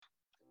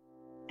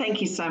Thank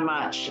you so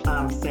much,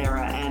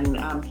 Sarah, and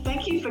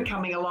thank you for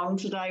coming along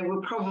today.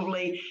 We'll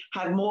probably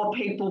have more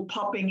people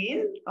popping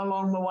in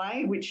along the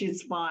way, which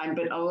is fine,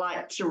 but I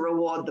like to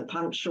reward the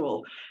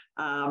punctual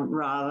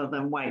rather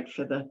than wait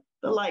for the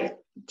late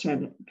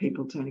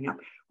people turning up.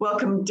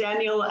 Welcome,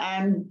 Daniel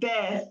and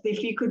Beth.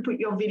 If you could put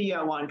your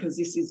video on, because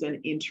this is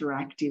an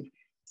interactive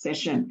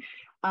session.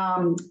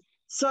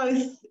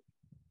 So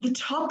the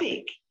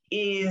topic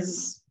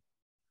is,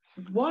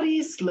 what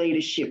is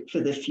leadership for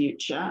the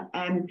future,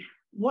 and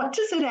what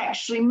does it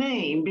actually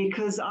mean?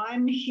 Because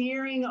I'm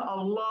hearing a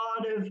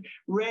lot of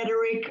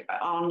rhetoric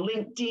on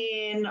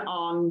LinkedIn,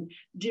 on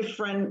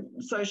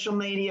different social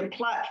media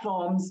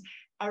platforms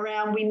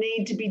around we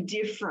need to be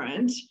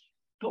different,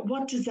 but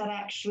what does that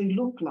actually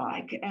look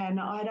like? And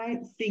I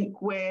don't think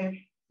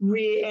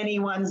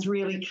anyone's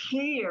really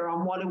clear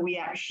on what are we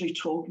actually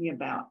talking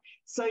about.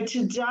 So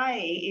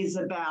today is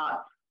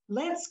about,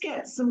 let's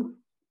get some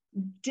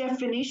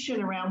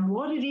definition around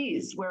what it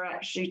is we're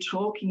actually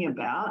talking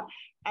about,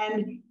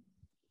 and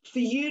for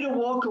you to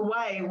walk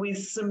away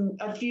with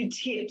a few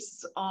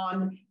tips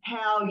on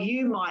how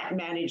you might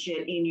manage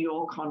it in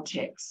your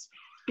context.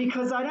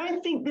 Because I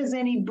don't think there's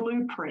any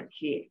blueprint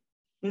here.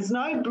 There's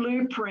no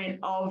blueprint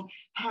of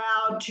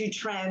how to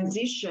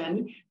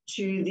transition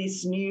to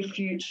this new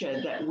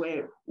future that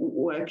we're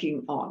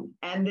working on.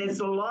 And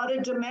there's a lot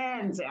of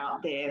demands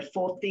out there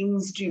for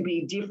things to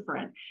be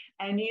different.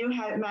 And you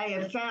may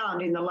have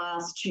found in the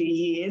last 2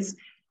 years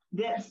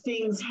that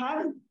things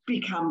have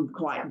become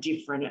quite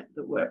different at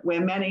the work.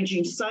 We're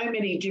managing so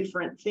many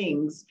different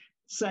things,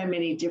 so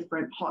many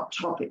different hot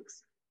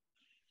topics.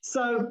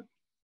 So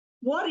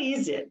what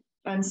is it?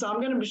 And so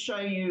I'm going to show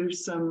you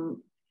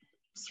some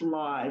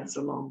slides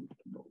along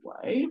the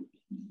way.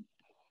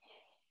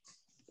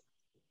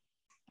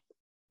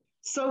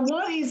 So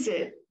what is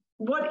it?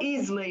 What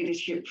is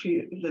leadership for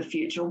the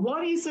future?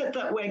 What is it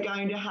that we're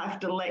going to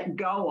have to let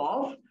go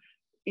of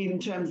in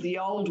terms of the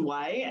old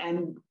way?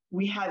 And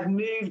we have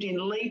moved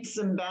in leaps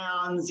and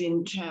bounds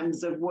in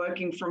terms of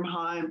working from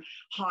home,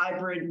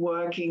 hybrid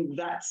working,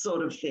 that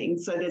sort of thing.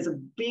 So there's a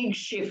big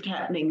shift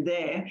happening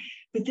there,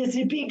 but there's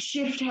a big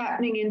shift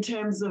happening in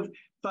terms of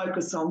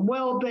focus on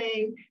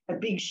well-being, a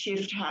big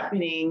shift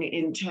happening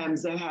in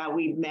terms of how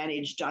we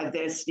manage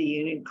diversity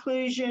and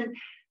inclusion.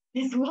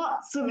 There's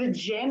lots of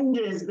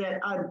agendas that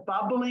are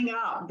bubbling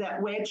up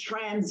that we're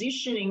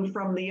transitioning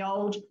from the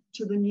old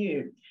to the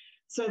new.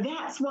 So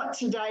that's what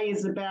today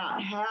is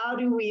about. How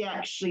do we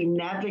actually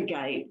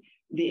navigate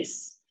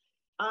this?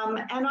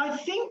 And I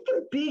think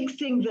the big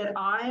thing that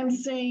I am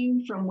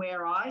seeing from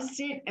where I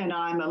sit, and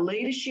I'm a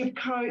leadership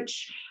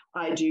coach,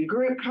 I do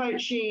group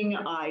coaching,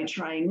 I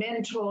train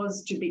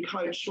mentors to be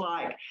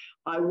coach-like,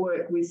 I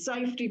work with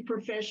safety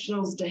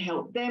professionals to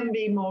help them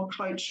be more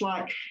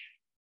coach-like.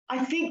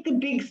 I think the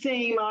big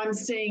theme I'm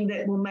seeing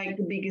that will make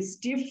the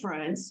biggest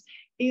difference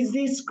is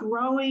this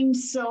growing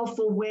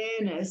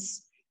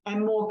self-awareness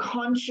and more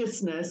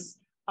consciousness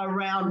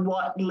around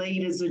what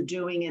leaders are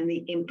doing and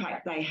the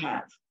impact they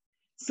have.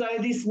 So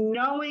this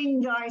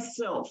knowing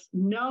thyself,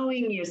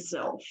 knowing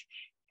yourself,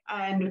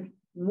 and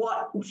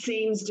what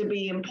seems to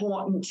be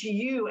important to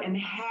you and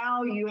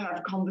how you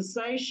have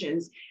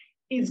conversations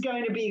is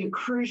going to be a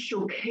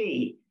crucial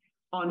key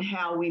on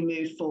how we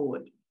move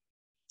forward.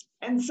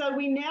 And so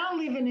we now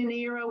live in an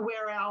era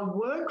where our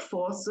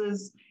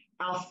workforces,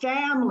 our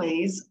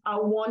families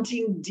are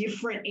wanting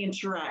different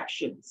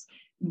interactions,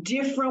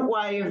 different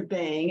way of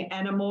being,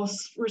 and a more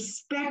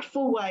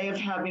respectful way of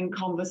having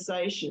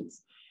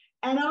conversations.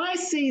 And I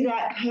see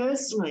that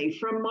personally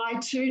from my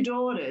 2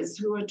 daughters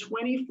who are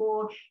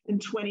 24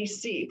 and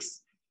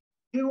 26,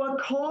 who are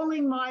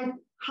calling my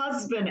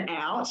husband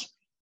out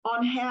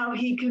on how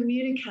he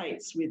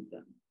communicates with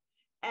them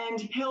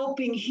and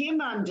helping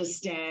him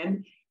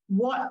understand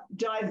what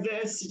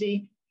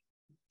diversity,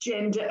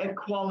 gender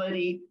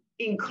equality,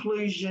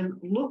 inclusion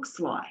looks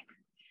like.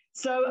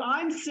 So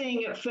I'm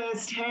seeing it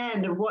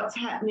firsthand of what's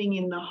happening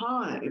in the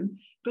home,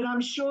 but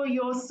I'm sure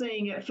you're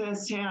seeing it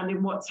firsthand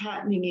in what's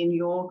happening in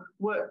your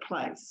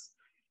workplace.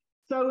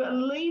 So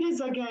leaders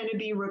are going to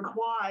be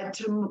required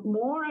to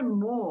more and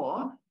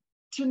more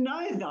to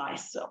know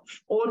thyself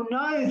or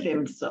know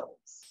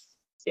themselves.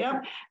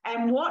 Yeah?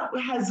 And what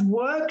has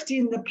worked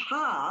in the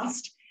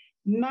past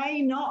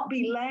may not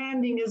be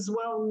landing as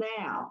well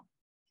now.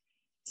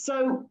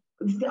 So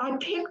I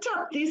picked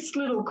up this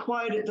little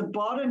quote at the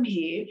bottom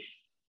here.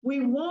 We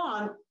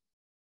want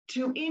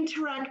to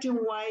interact in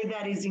a way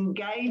that is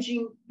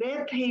engaging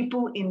their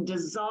people in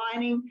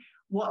designing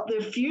what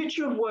the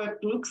future of work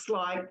looks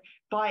like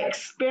by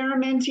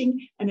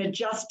experimenting and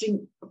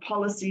adjusting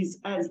policies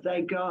as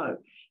they go.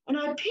 And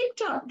I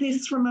picked up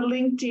this from a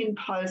LinkedIn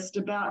post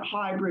about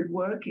hybrid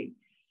working,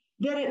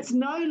 that it's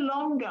no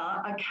longer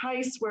a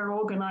case where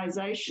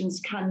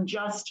organisations can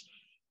just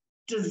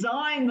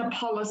design the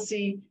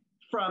policy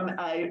from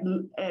a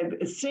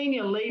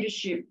senior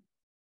leadership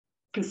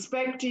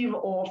perspective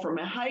or from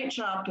a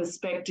HR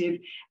perspective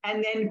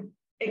and then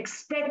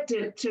expect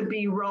it to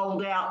be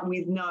rolled out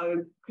with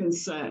no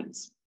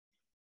concerns.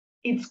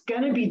 it's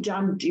going to be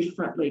done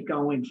differently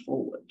going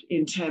forward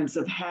in terms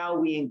of how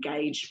we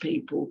engage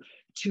people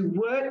to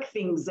work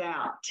things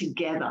out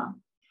together.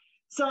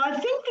 So I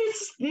think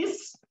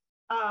this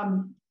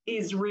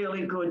is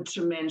really good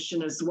to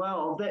mention as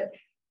well, that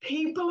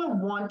people are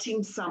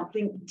wanting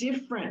something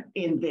different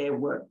in their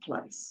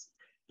workplace.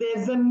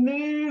 There's a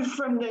move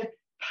from the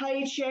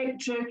paycheck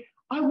to,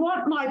 I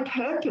want my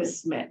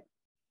purpose met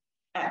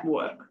at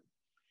work.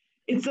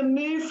 It's a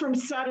move from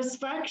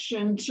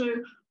satisfaction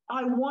to,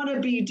 I want to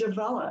be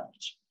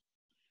developed.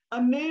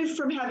 A move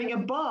from having a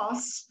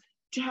boss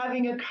to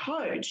having a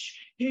coach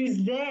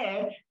who's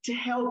there to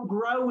help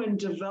grow and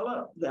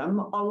develop them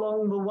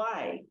along the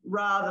way,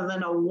 rather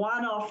than a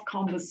one-off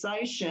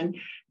conversation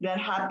that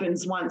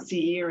happens once a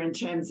year in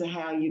terms of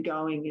how you're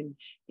going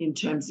in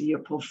terms of your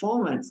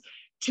performance,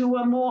 to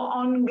a more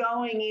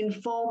ongoing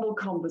informal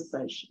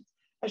conversation.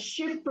 A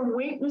shift from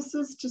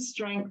weaknesses to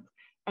strength,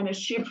 and a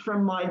shift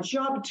from my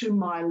job to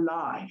my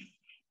life.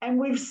 And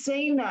we've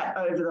seen that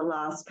over the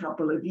last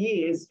couple of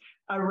years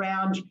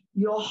around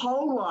your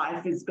whole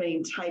life is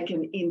being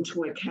taken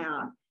into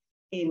account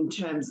in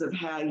terms of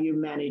how you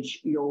manage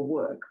your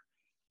work.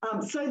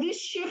 So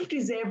this shift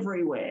is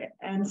everywhere.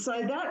 And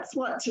so that's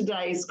what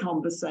today's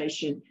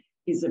conversation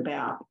is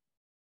about.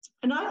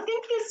 And I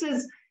think this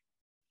is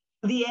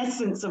the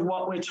essence of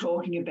what we're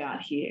talking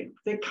about here.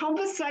 The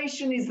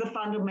conversation is the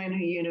fundamental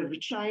unit of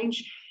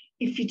change.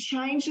 If you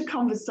change the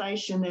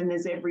conversation, then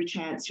there's every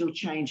chance you'll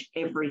change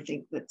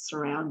everything that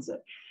surrounds it.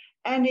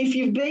 And if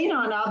you've been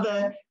on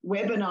other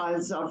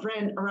webinars I've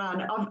ran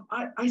around,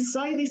 I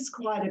say this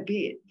quite a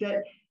bit,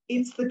 that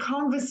it's the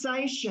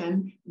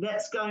conversation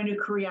that's going to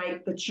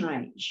create the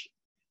change.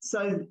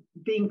 So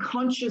being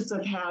conscious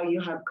of how you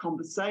have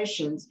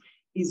conversations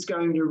is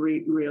going to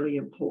be really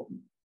important.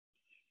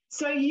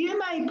 So you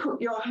may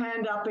put your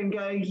hand up and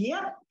go,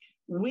 yep,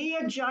 we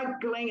are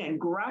juggling and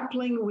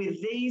grappling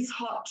with these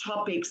hot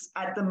topics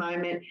at the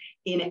moment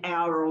in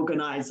our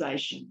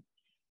organisation.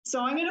 So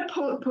I'm going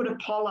to put a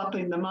poll up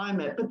in the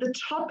moment, but the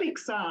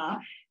topics are,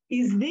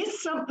 is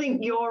this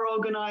something your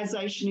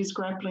organisation is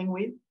grappling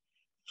with?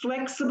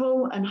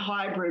 Flexible and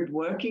hybrid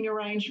working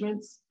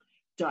arrangements,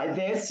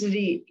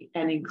 diversity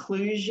and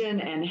inclusion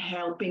and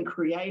helping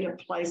create a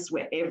place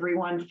where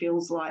everyone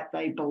feels like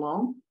they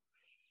belong,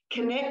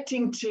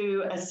 connecting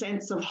to a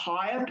sense of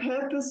higher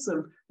purpose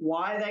of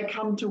why they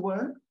come to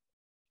work,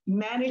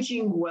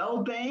 managing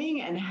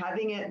well-being and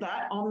having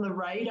that on the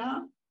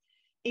radar,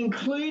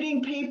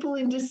 including people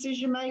in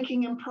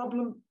decision-making and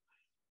problem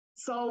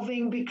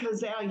solving,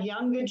 because our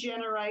younger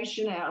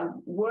generation, our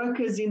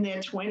workers in their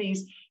 20s,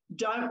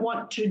 don't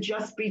want to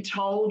just be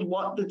told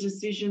what the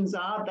decisions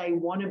are. They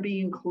want to be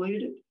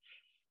included.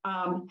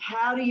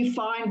 How do you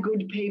find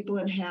good people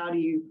and how do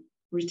you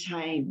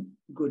retain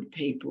good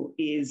people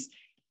is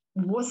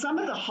some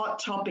of the hot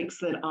topics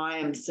that I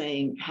am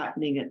seeing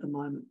happening at the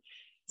moment.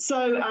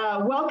 So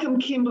welcome,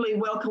 Kimberly,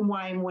 welcome,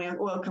 Wayne,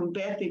 welcome,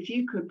 Beth. If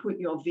you could put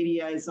your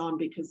videos on,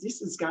 because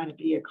this is going to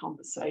be a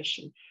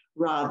conversation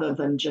rather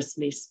than just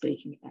me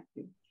speaking at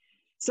you.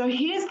 So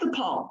here's the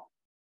poll.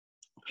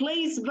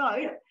 Please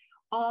vote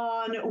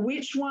on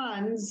which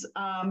ones.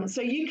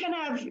 So you can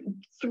have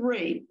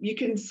three. You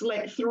can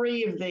select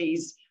three of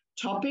these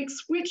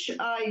topics. Which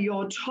are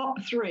your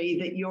top three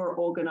that your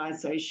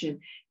organisation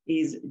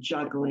is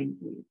juggling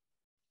with?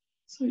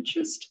 So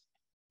just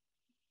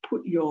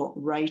put your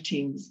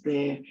ratings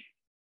there.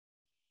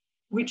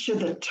 Which are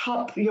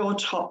your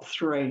top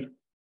three?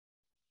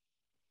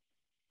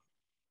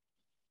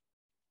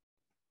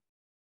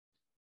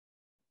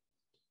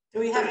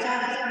 Do you have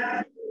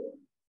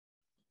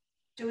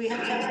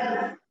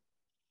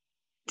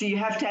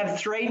to have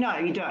three? No,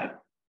 you don't.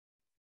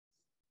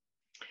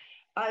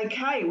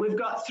 Okay, we've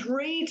got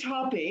three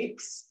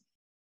topics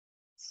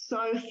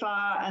so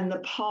far, and the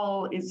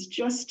poll is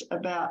just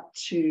about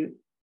to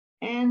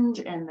end,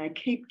 and they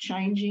keep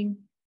changing.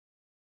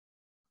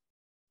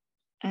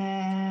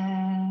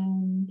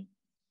 And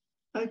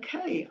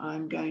okay,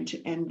 I'm going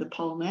to end the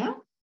poll now.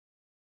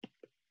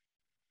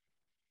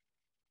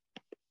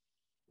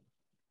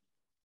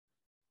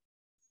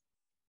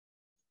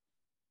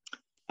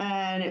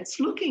 And it's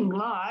looking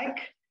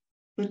like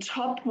the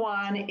top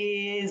one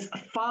is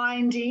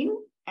finding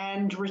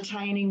and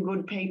retaining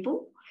good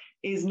people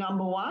is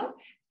number one,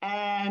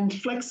 and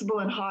flexible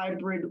and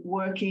hybrid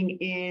working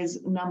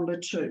is number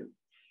two.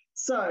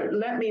 So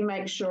let me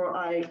make sure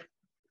I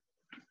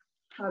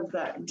have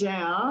that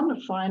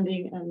down,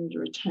 finding and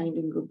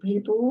retaining good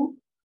people,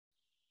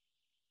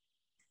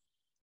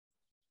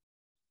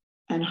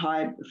 and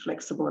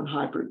flexible and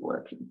hybrid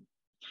working.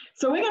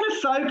 So we're going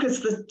to focus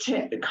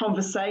the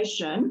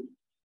conversation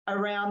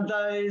around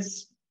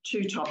those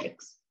two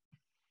topics.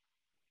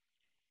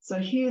 So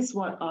here's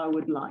what I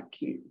would like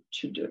you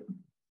to do.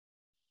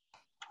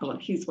 Well,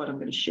 here's what I'm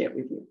going to share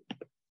with you.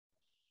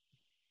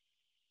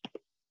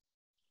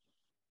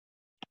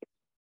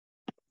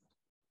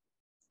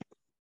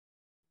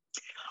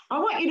 I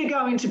want you to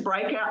go into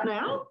breakout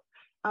now.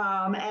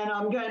 And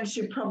I'm going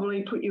to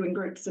probably put you in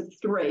groups of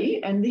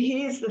 3. And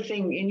here's the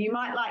thing, and you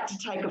might like to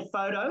take a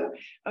photo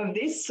of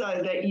this so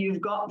that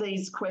you've got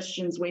these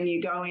questions when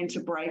you go into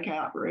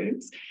breakout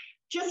rooms.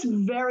 Just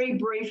very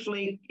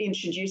briefly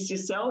introduce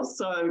yourselves.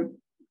 So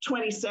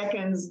 20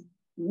 seconds,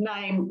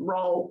 name,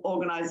 role,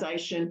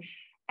 organisation,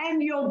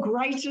 and your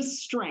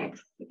greatest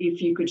strength,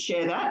 if you could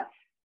share that.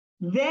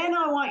 Then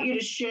I want you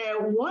to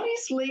share what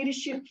is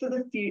leadership for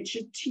the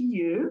future to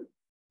you,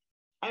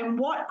 and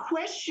what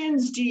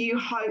questions do you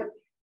hope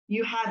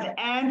you have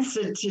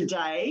answered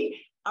today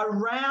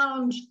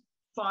around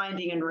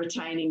finding and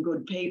retaining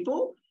good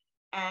people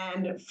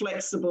and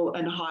flexible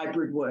and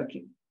hybrid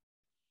working?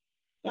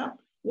 Yeah.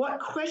 What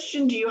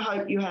question do you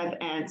hope you have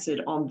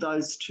answered on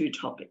those 2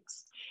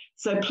 topics?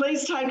 So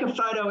please take a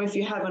photo if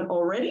you haven't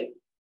already.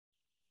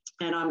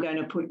 And I'm going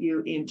to put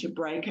you into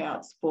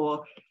breakouts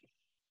for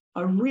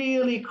a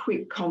really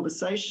quick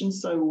conversation.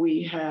 So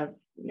we have,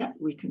 yeah,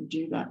 we can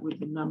do that with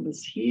the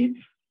numbers here.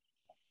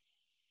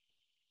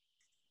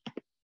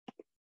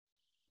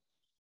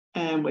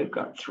 And we've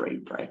got 3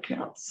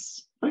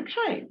 breakouts.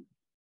 Okay.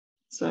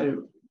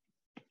 So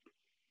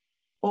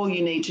all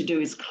you need to do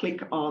is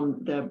click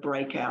on the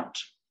breakout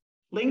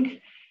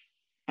link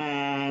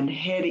and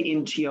head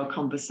into your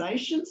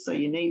conversation. So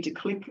you need to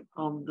click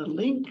on the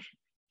link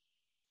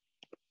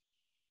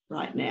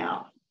right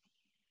now.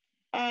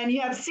 And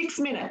you have 6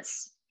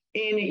 minutes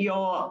in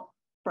your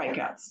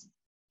breakouts.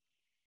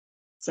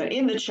 So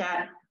in the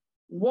chat,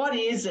 what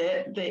is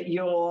it that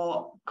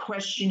your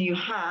question you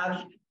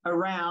have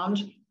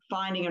around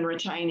finding and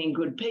retaining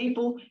good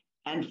people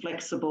and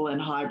flexible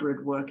and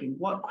hybrid working?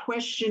 What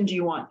question do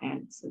you want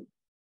answered?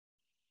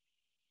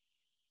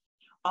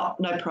 Oh,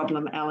 no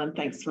problem, Alan.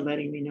 Thanks for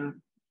letting me know.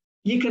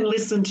 You can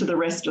listen to the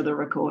rest of the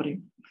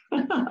recording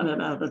at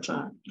another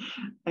time.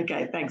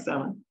 Okay, thanks,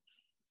 Alan.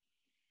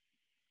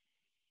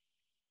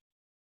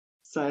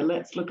 So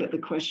let's look at the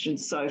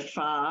questions so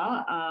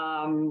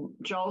far.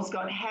 Joel's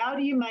got, how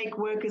do you make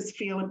workers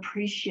feel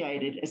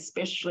appreciated,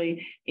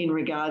 especially in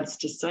regards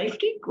to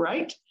safety?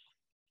 Great.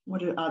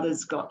 What do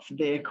others got for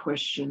their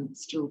question?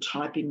 Still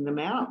typing them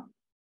out.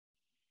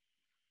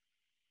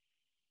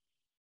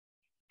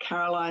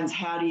 Caroline's,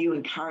 how do you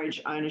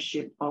encourage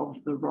ownership of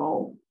the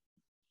role?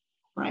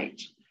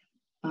 Great.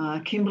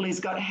 Kimberly's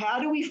got, how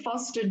do we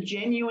foster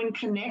genuine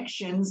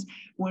connections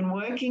when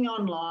working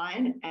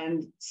online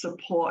and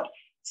support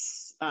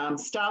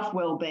staff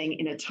wellbeing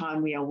in a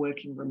time we are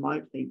working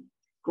remotely?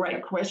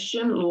 Great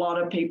question. A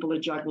lot of people are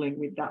juggling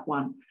with that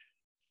one.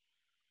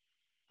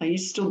 Are you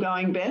still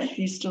going, Beth?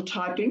 Are you still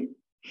typing?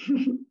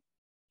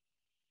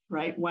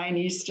 Right. Wayne, are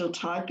you still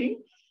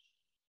typing?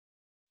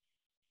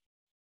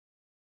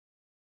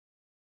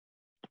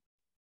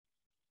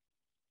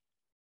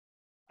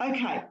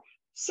 Okay.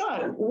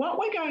 So what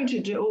we're going to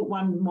do,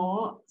 one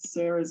more,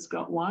 Sarah's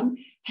got one.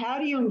 How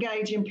do you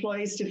engage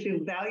employees to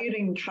feel valued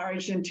and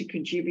encourage them to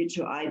contribute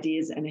to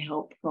ideas and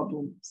help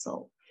problem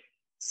solve?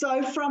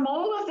 So from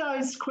all of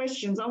those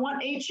questions, I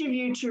want each of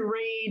you to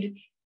read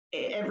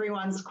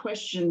everyone's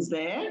questions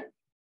there.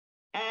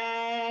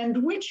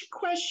 And which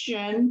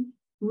question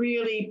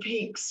really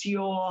piques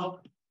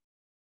your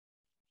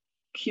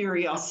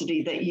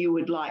curiosity that you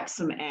would like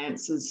some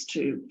answers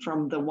to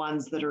from the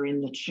ones that are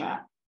in the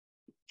chat?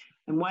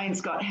 And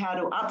Wayne's got, how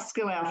to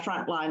upskill our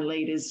frontline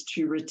leaders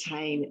to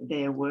retain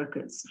their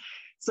workers.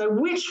 So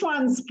which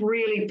ones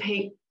really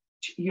piqued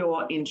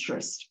your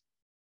interest?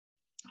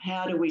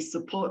 How do we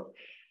support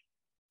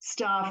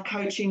staff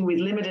coaching with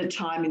limited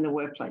time in the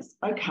workplace?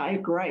 Okay,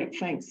 great.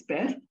 Thanks,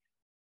 Beth.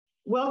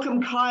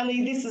 Welcome,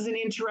 Kylie. This is an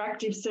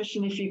interactive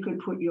session. If you could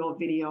put your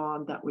video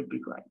on, that would be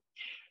great.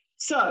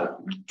 So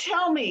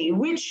tell me,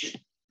 which,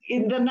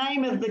 in the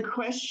name of the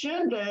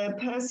question, the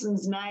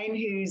person's name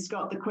who's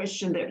got the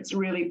question that's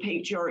really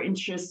piqued your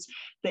interest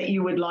that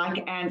you would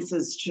like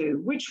answers to,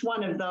 which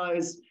one of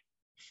those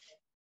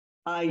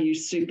are you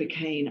super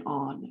keen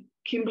on?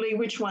 Kimberly,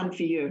 which one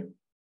for you?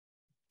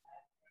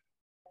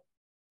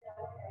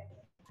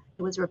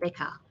 It was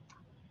Rebecca.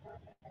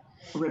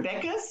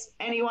 Rebecca's?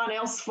 Anyone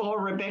else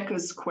for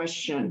Rebecca's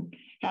question?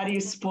 How do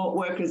you support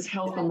workers'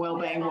 health and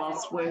wellbeing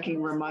whilst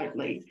working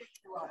remotely?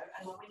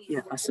 Yeah,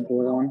 I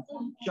support on.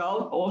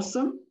 Joel,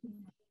 awesome.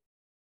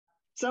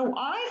 So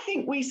I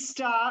think we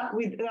start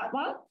with that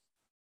one,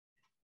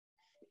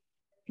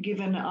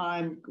 given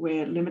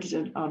we're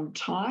limited on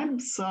time.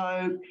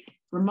 So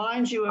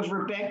remind you of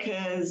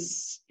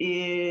Rebecca's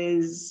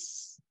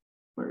is,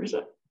 where is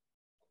it?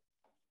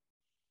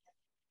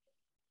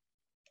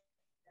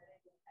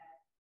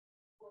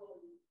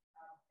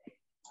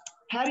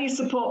 How do you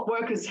support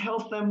workers'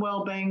 health and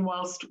wellbeing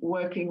whilst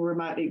working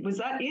remotely? Was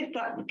that it?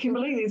 That,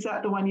 Kimberly, is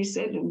that the one you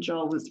said? And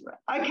Joel was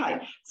right. Okay,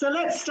 so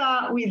let's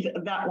start with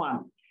that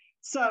one.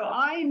 So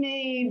I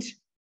need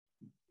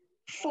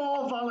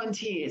 4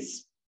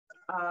 volunteers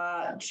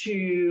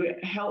to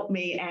help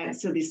me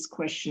answer this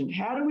question.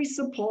 How do we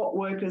support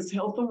workers'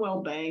 health and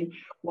wellbeing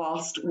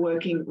whilst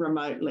working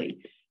remotely?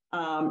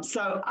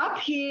 So up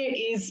here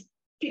is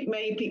pick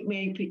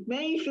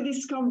me for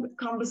this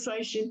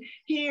conversation.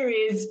 Here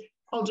is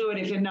I'll do it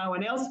if no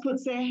one else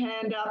puts their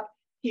hand up.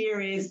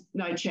 Here is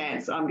no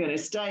chance. I'm going to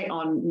stay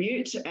on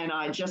mute and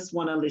I just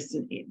want to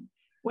listen in.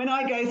 When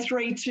I go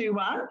 3, 2,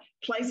 1,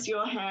 place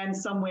your hand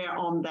somewhere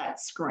on that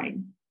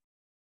screen.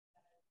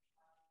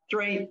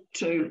 3,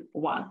 2,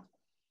 1.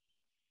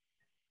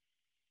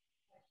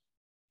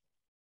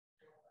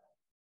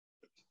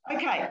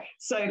 Okay,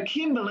 so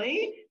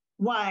Kimberly,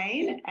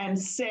 Wayne and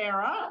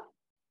Sarah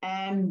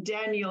and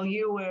Daniel,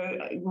 you were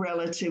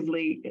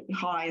relatively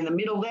high in the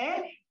middle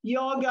there.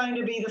 You're going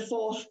to be the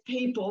 4th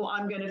people.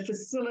 I'm going to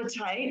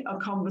facilitate a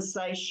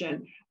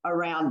conversation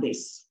around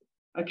this,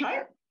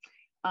 okay?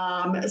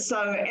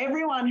 So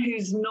everyone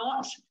who's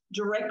not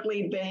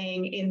directly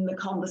being in the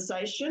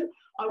conversation,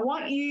 I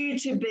want you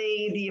to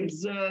be the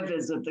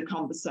observers of the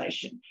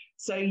conversation.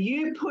 So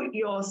you put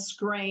your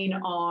screen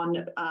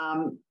on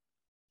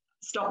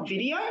stop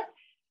video,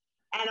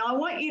 and I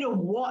want you to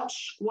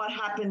watch what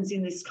happens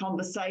in this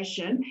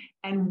conversation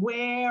and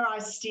where I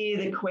steer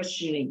the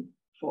questioning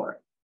for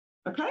it.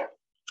 Okay,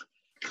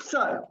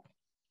 so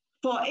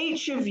for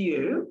each of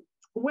you,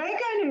 we're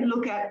going to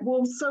look at,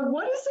 well, so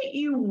what is it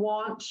you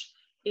want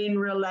in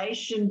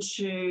relation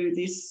to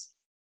this?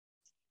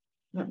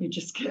 Let me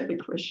just get the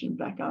question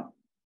back up.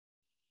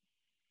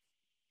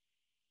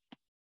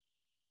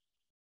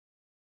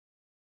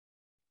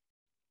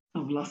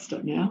 I've lost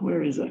it now.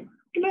 Where is it?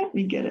 Let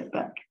me get it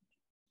back.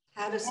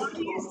 How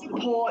do you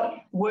support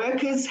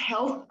workers'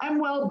 health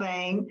and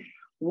well-being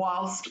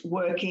whilst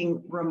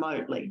working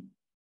remotely?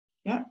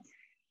 Yeah.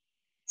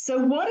 So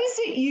what is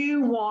it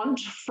you want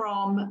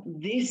from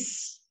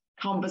this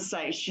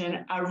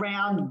conversation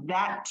around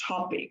that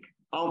topic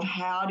of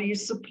how do you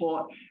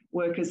support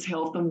workers'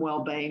 health and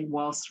well-being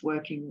whilst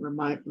working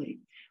remotely?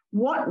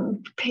 What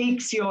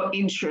piques your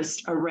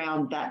interest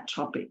around that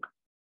topic?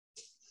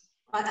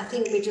 I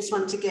think we just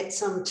want to get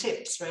some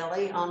tips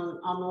really on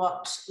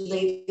what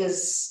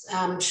leaders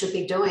should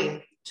be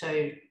doing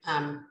to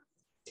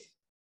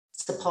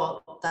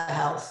support their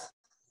health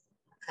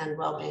and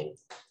well-being.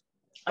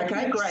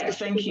 Okay, great,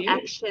 thank you.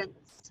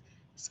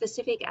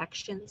 Specific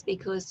actions,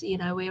 because, you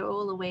know, we're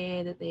all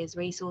aware that there's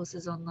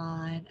resources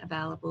online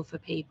available for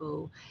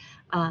people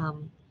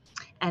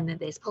and that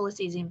there's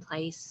policies in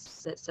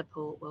place that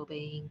support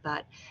well-being,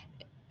 but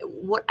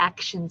what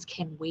actions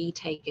can we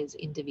take as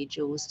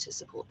individuals to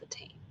support the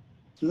team?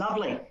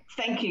 Lovely.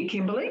 Thank you,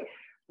 Kimberly.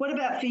 What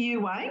about for you,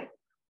 Wayne?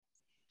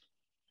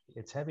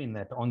 It's having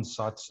that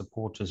on-site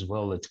support as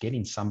well. It's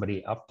getting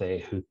somebody up there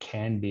who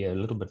can be a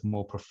little bit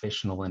more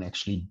professional and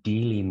actually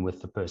dealing with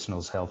the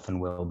person's health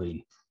and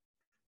well-being.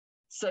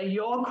 So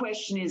your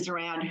question is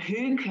around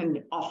who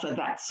can offer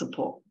that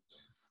support?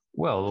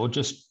 Well, or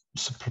just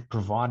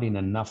providing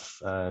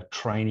enough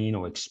training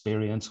or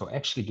experience, or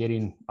actually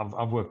getting,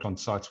 I've worked on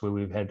sites where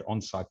we've had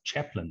on-site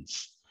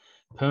chaplains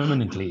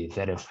permanently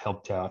that have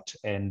helped out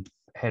and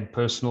had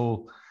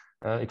personal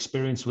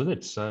experience with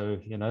it. So,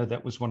 you know,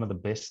 that was one of the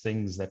best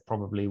things that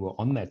probably were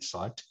on that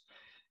site.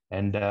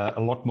 And a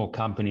lot more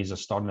companies are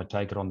starting to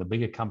take it on, the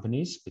bigger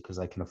companies, because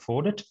they can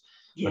afford it.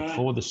 Yeah. But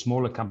for the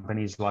smaller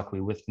companies like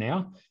we're with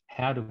now,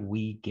 how do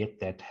we get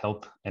that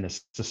help and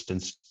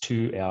assistance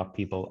to our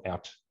people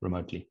out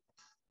remotely?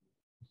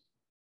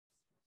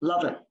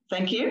 Love it.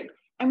 Thank you.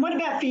 And what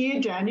about for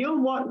you, Daniel?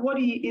 What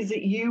is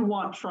it you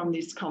want from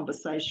this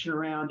conversation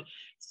around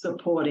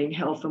supporting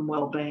health and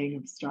well-being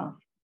of staff?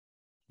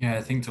 Yeah,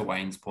 I think to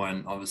Wayne's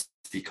point,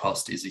 obviously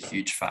cost is a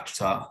huge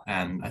factor.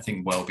 And I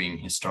think well-being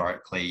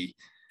historically,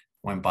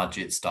 when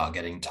budgets start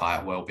getting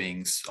tight,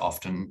 well-being's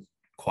often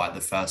quite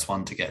the first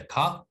one to get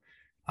cut.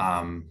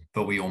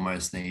 But we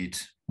almost need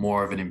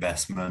more of an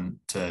investment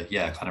to,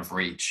 kind of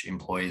reach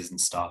employees and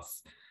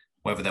stuff,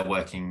 whether they're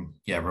working,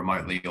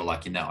 remotely or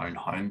like in their own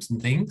homes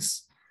and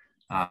things.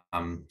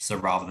 So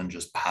rather than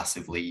just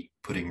passively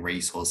putting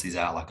resources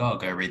out, like, oh,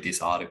 go read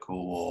this article,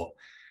 or,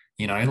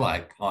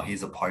 like, oh,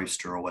 here's a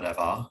poster or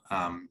whatever.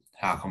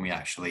 How can we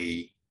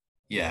actually,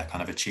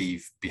 kind of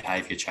achieve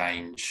behavior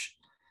change?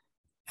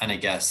 And I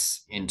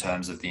guess in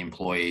terms of the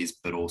employees,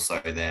 but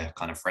also their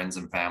kind of friends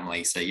and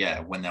family. So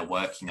when they're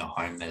working at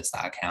home, there's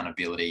that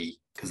accountability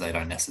because they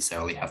don't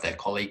necessarily have their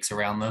colleagues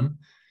around them.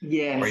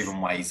 Yes. Or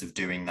even ways of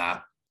doing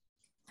that,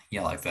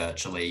 like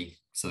virtually,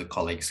 so the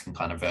colleagues can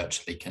kind of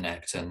virtually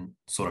connect and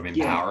sort of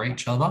empower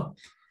each other.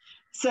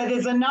 So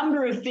there's a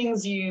number of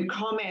things you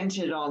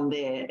commented on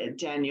there,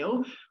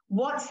 Daniel.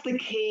 What's the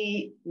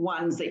key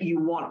ones that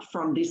you want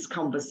from this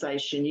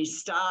conversation? You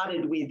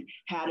started with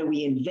how do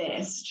we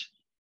invest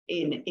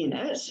in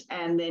it,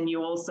 and then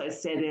you also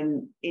said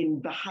in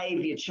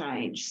behaviour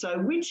change. So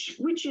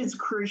which is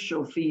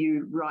crucial for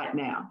you right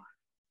now?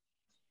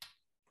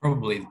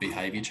 Probably the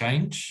behaviour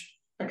change.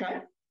 Okay.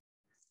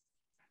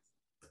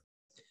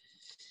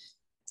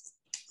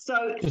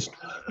 So each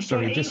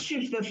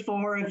of the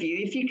four of you,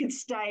 if you could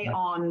stay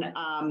on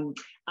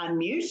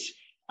unmute,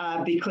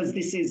 because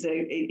this is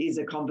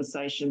a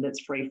conversation that's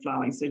free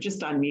flowing. So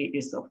just unmute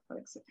yourself,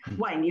 folks.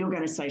 Wayne, you were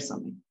going to say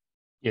something.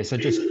 Yeah. So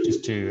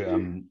just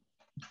to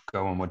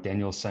go on what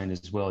Daniel's saying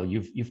as well,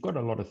 you've got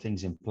a lot of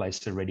things in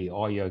place already.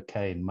 Are you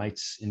okay?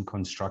 Mates in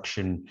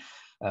construction,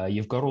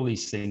 You've got all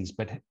these things,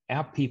 but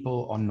our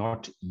people are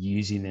not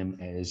using them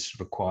as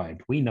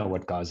required. We know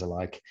what guys are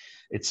like.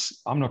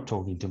 I'm not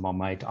talking to my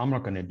mate. I'm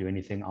not going to do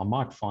anything. I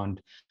might find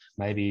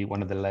maybe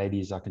one of the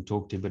ladies I can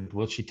talk to, but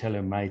will she tell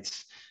her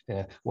mates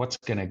what's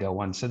going to go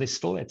on? So there's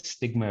still that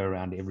stigma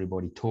around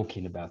everybody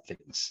talking about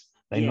things.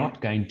 They're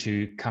not going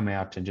to come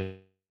out and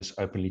just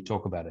openly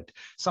talk about it.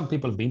 Some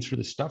people have been through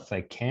the stuff.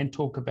 They can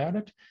talk about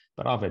it,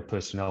 but I've had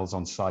personnels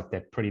on site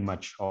that pretty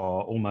much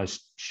are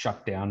almost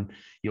shut down.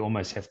 You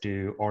almost have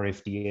to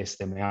RFDS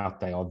them out.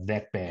 They are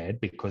that bad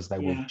because they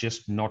will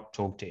just not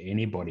talk to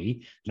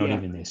anybody, not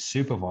even their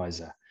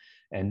supervisor.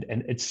 And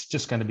it's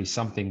just going to be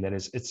something that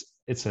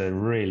it's a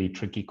really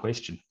tricky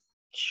question.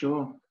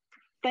 Sure.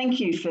 Thank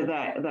you for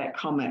that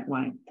comment,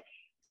 Wayne.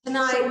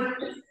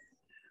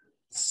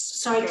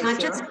 Sorry, can I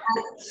just,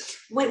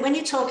 when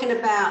you're talking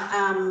about,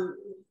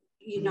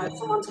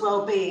 someone's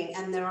well-being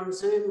and they're on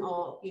Zoom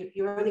or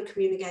you're only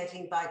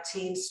communicating by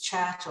Teams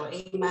chat or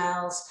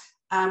emails,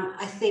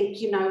 I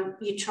think,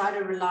 you try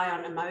to rely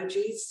on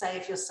emojis. Say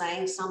if you're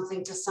saying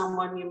something to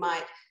someone, you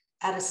might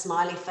add a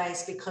smiley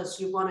face because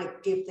you want to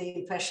give the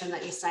impression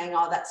that you're saying,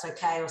 oh, that's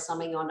okay, or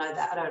something, or no,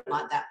 that I don't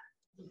like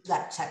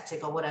that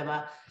tactic or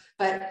whatever.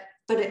 But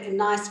in a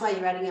nice way,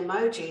 you're adding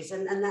emojis,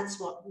 and that's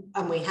what,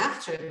 and we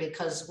have to,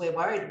 because we're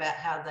worried about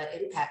how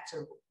the impact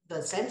of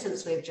the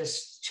sentence we've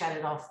just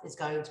chatted off is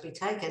going to be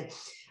taken.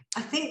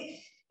 I think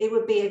it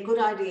would be a good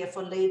idea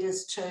for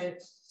leaders to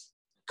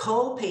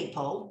call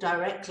people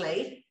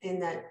directly in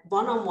that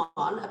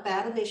one-on-one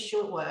about an issue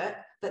at work,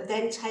 but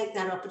then take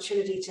that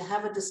opportunity to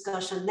have a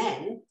discussion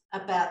then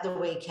about the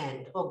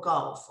weekend or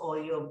golf or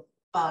your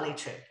Bali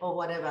trip or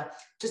whatever,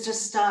 to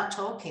just start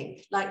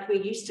talking like we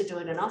used to do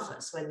in an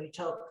office when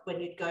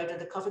you'd go to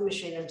the coffee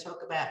machine and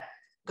talk about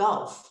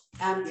golf.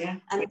 And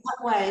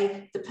that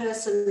way the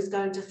person is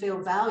going to feel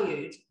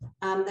valued.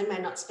 They may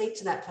not speak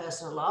to that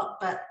person a lot,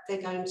 but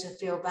they're going to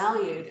feel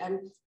valued, and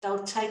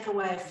they'll take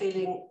away a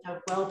feeling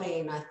of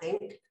well-being, I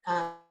think,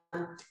 that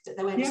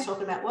they won't just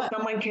talk about work.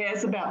 Someone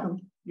cares about them.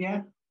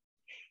 Yeah.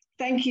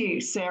 Thank you,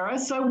 Sarah.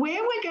 So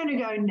where we're going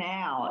to go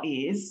now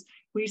is,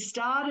 we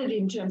started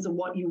in terms of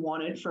what you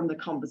wanted from the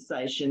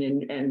conversation,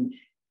 and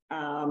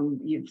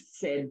you've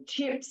said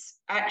tips,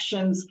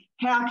 actions,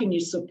 how can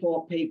you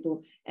support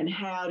people, and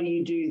how do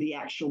you do the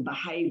actual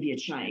behaviour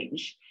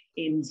change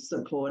in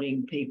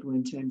supporting people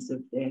in terms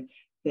of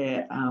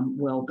their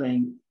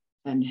well-being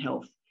and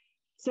health.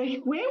 So where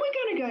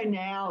we're going to go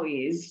now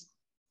is,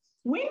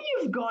 when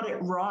you've got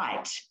it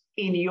right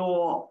in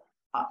your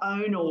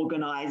own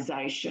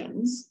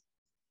organisations,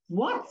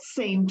 what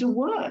seemed to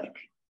work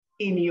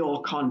in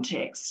your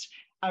context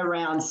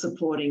around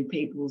supporting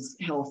people's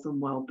health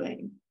and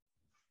well-being?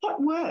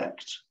 What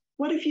worked?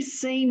 What have you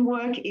seen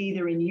work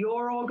either in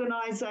your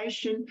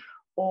organisation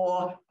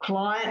or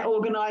client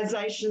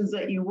organisations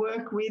that you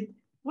work with?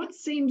 What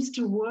seems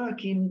to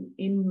work in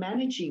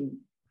managing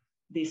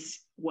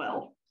this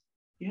well?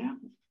 Yeah.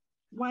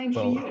 Wayne,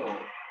 for you.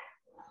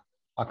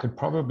 I could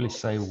probably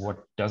say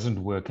what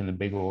doesn't work in the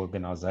bigger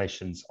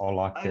organisations are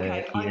like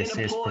the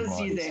ESS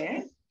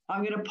providers.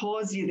 I'm going to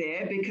pause you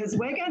there because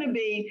we're going to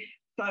be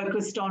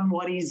focused on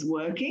what is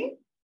working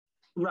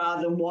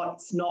rather than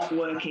what's not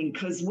working,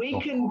 because we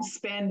can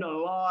spend a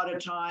lot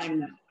of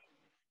time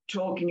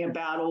talking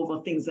about all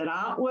the things that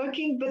aren't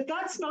working, but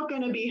that's not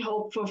going to be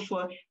helpful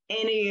for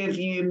any of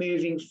you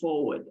moving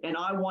forward. And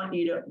I want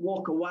you to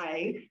walk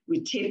away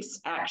with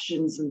tips,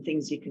 actions, and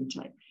things you can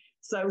take.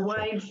 So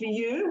Wayne, for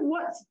you,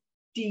 what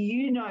do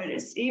you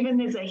notice? Even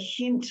there's a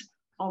hint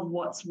of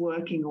what's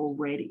working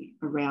already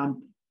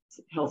around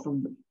health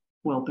and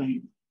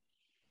well-being.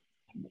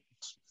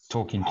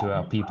 Talking to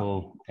our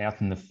people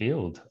out in the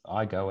field.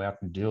 I go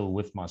out and deal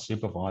with my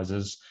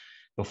supervisors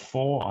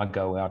before I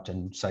go out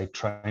and say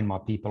train my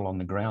people on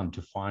the ground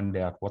to find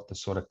out what the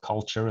sort of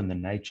culture and the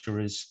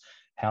nature is,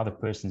 how the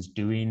person's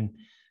doing,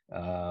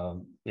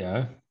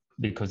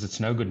 because it's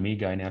no good me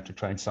going out to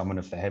train someone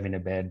if they're having a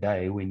bad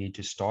day. We need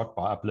to start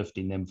by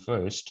uplifting them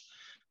first,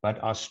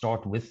 but I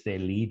start with their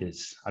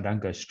leaders. I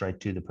don't go straight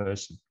to the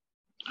person.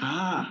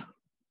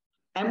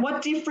 And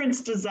what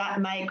difference does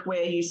that make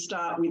where you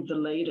start with the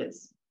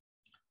leaders?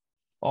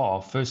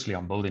 Oh, firstly,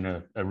 I'm building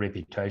a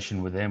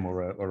reputation with them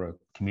or a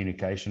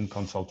communication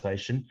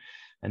consultation.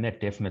 And that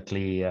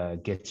definitely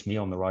gets me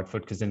on the right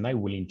foot, because then they're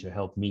willing to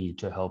help me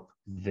to help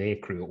their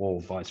crew,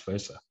 or vice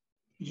versa.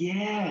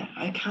 Yeah,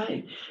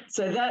 okay.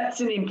 So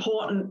that's an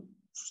important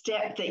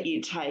step that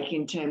you take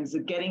in terms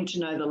of getting to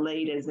know the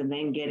leaders and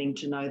then getting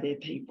to know their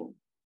people.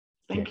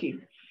 Thank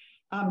you.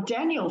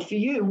 Daniel, for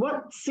you,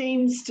 what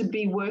seems to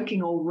be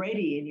working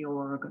already in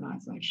your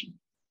organisation?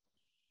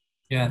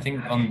 Yeah, I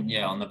think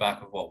on the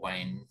back of what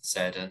Wayne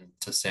said, and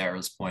to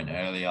Sarah's point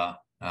earlier,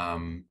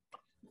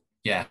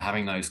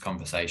 having those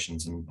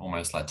conversations and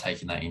almost like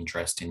taking that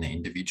interest in the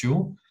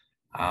individual.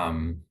 A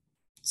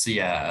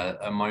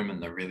moment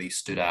that really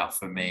stood out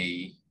for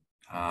me,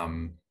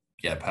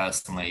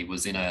 personally,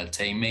 was in a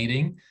team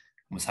meeting.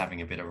 Was having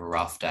a bit of a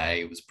rough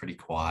day. It was pretty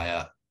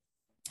quiet.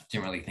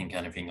 Didn't really think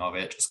anything of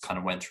it. Just kind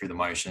of went through the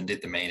motion,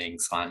 did the meeting,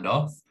 signed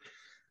off.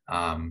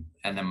 And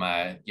then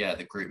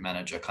the group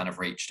manager kind of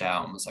reached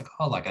out and was like,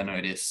 oh, like I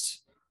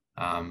noticed,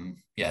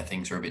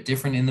 things are a bit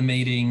different in the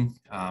meeting.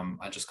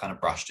 I just kind of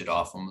brushed it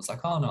off and was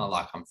like, oh no,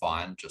 like I'm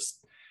fine,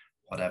 just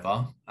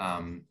whatever.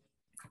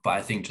 But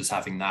I think just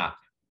having that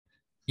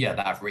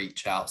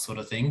reach out sort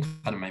of thing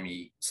kind of made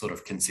me sort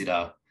of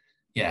consider,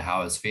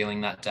 how I was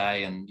feeling that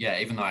day. And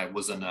even though I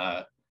wasn't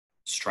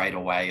straight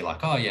away like,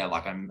 oh yeah,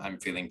 like I'm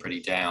feeling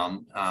pretty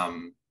down,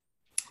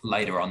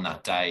 later on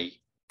that day,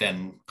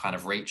 then kind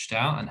of reached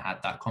out and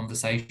had that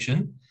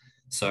conversation.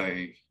 So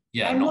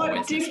and not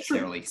always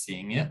necessarily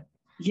seeing it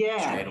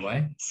straight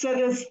away. So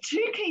there's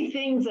two key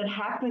things that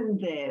happened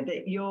there,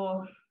 that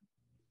your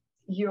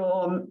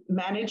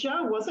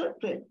manager, was it,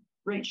 that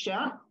reached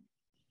out?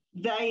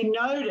 They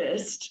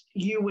noticed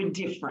you were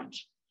different.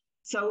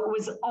 So it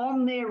was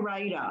on their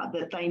radar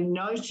that they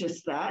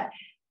noticed that,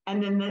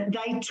 and then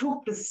they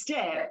took the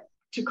step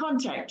to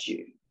contact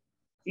you,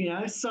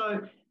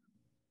 So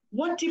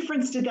what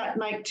difference did that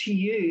make to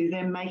you,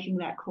 them making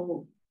that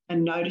call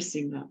and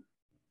noticing that?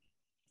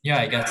 Yeah,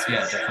 I guess,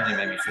 definitely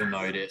made me feel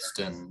noticed,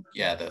 and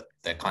that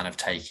they're kind of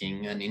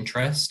taking an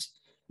interest.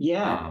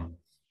 Yeah.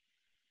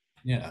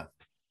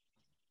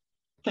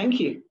 Thank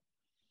you.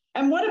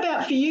 And what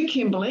about for you,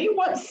 Kimberly?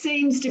 What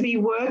seems to be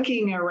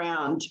working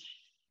around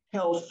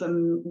health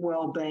and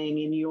well-being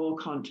in your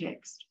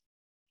context?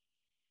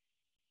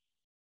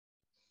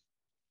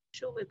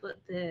 Sure, we've got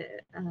the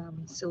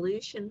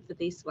solution for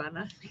this one.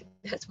 I think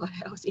that's why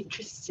I was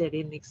interested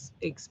in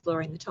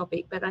exploring the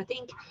topic. But I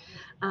think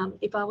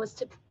if I was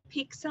to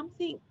pick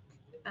something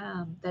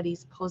that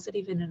is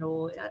positive in it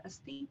all, I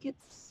think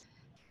it's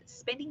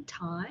spending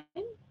time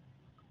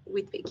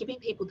with giving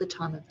people the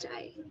time of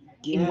day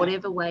in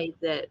whatever way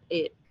that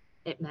it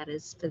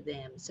matters for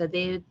them. So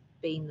there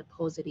being the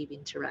positive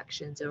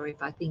interactions, or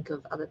if I think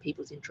of other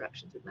people's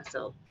interactions with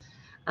myself,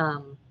 I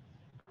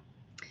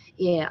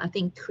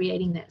think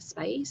creating that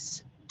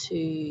space to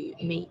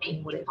meet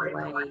in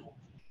whatever way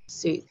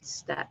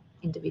suits that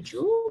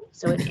individual.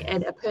 So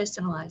and a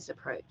personalised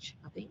approach,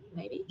 I think,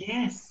 maybe.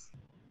 Yes.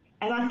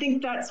 And I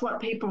think that's what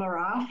people are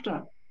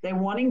after. They're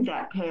wanting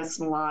that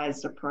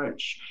personalised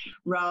approach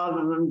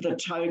rather than the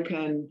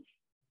token,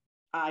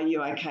 are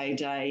you okay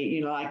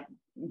day, like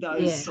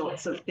those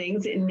sorts of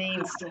things. It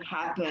needs to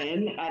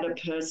happen at a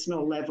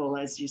personal level,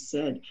 as you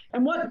said.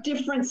 And what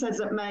difference has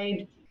it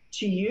made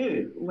to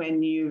you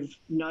when you've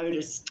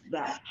noticed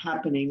that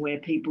happening, where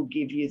people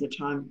give you the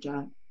time of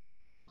day?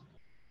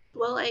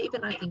 Well, I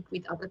think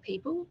with other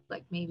people,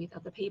 like me with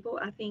other people,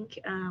 I think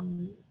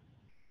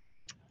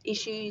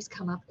issues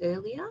come up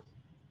earlier.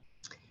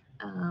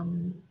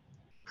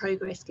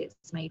 Progress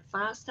gets made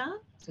faster,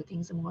 so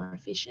things are more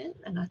efficient.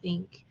 And I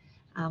think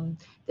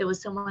there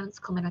was someone's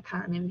comment, I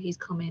can't remember his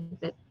comment,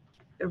 that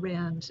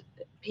around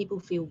people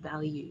feel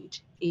valued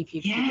if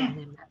you've given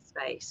them that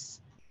space.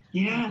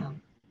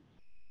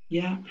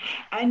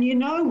 And you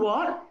know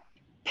what?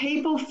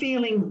 People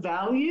feeling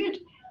valued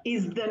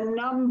is the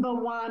number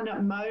one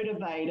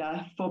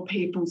motivator for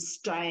people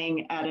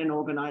staying at an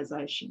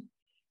organisation.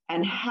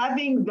 And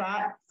having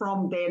that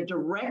from their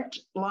direct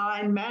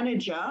line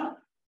manager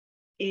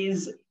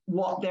is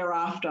what they're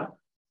after.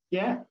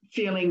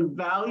 Feeling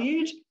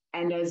valued,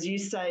 and as you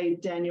say,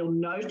 Daniel,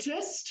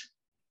 noticed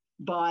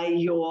by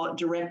your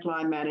direct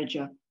line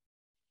manager.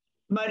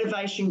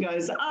 Motivation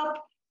goes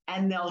up,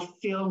 and they'll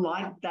feel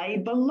like they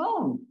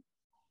belong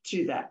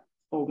to that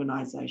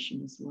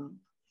organisation as well.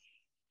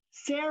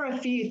 Sarah,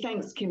 for you,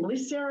 thanks, Kimberly.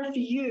 Sarah, for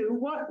you,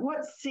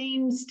 what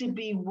seems to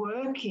be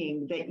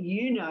working that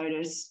you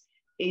notice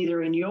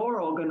either in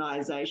your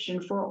organisation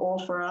or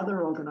for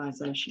other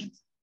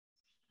organisations?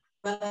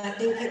 Well, I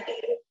think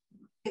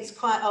it's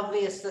quite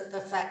obvious that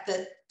the fact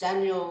that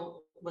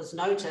Daniel was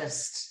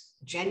noticed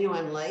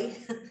genuinely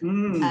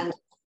and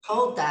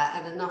called that,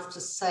 and enough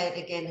to say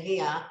it again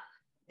here,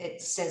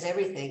 it says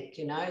everything,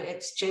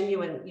 it's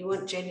genuine. You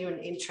want genuine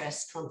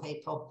interest from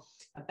people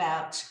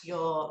about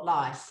your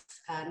life,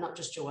 not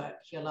just your work,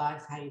 your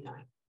life, how you're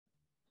going.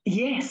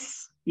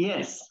 Yes.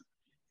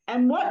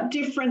 And what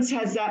difference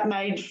has that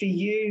made for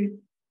you,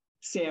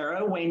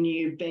 Sarah, when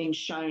you've been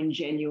shown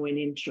genuine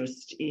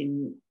interest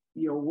in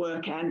your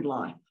work and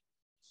life?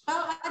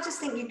 Well, I just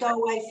think you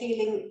go away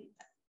feeling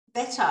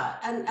better.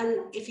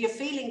 And if you're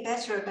feeling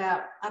better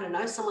about, I don't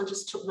know, someone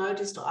just took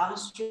notice or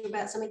asked you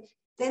about something,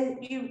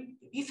 then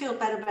you feel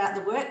better about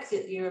the work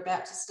that you're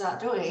about to start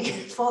doing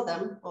for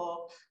them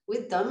or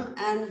with them,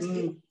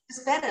 and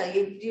it's better.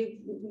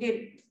 Your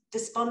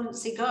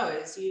despondency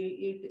goes.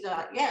 You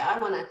like, I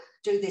want to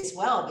do this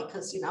well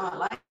because I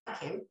like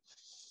him.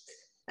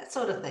 That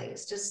sort of thing.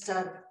 It's just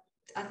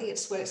I think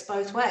it works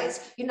both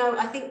ways.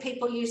 I think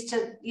people used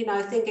to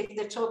think if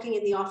they're talking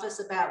in the office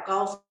about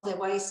golf, they're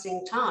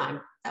wasting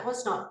time. That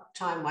was not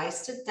time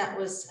wasted. That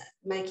was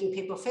making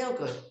people feel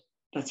good.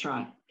 That's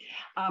right.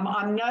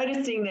 I'm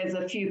noticing there's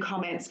a few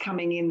comments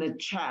coming in the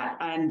chat,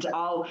 and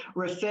I'll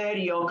refer to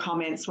your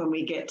comments when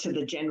we get to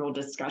the general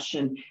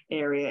discussion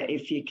area,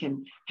 if you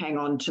can hang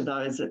on to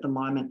those at the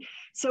moment.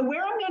 So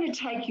where I'm going to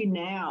take you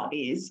now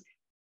is,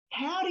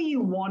 how do you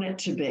want it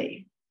to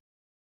be?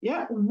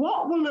 Yeah.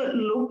 What will it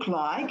look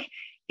like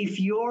if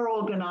your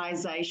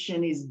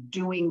organisation is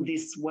doing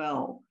this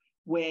well,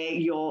 where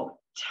you're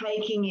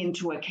taking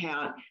into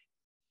account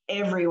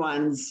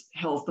everyone's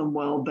health and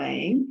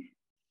well-being?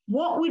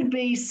 What would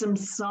be some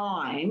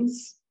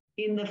signs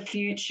in the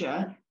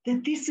future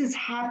that this is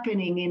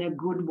happening in a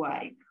good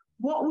way?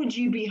 What would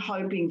you be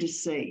hoping to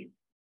see?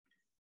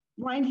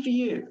 Wayne, for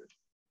you.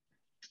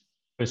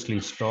 Firstly,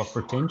 staff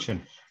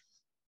retention.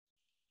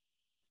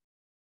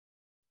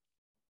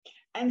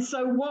 And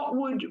so what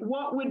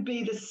would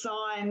be the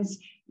signs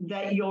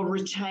that you're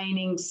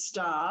retaining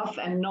staff,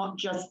 and not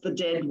just the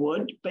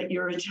deadwood, but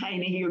you're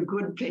retaining your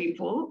good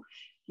people?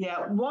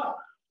 Yeah, what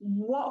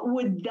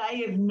would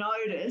they have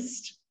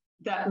noticed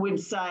that would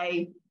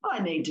say, I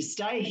need to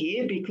stay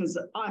here because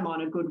I'm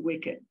on a good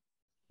wicket?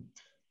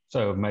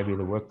 So maybe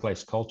the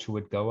workplace culture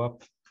would go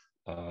up,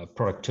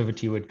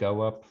 productivity would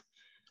go up,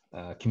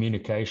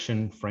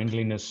 communication,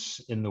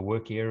 friendliness in the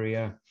work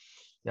area.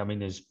 I mean,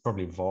 there's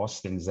probably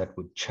vast things that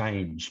would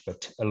change,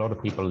 but a lot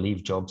of people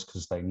leave jobs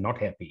because they're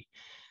not happy.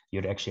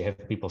 You'd actually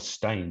have people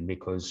staying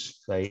because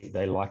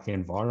they like the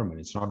environment.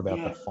 It's not about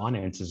the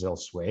finances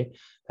elsewhere.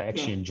 They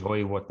actually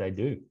enjoy what they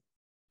do.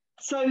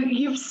 So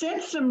you've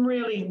said some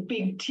really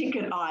big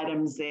ticket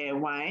items there,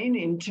 Wayne,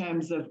 in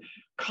terms of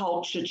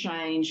culture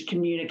change,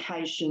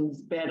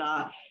 communications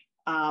better.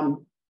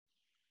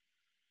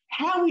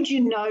 How would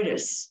you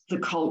notice the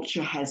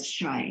culture has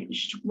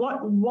changed?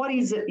 What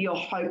is it you're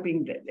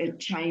hoping that it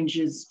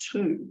changes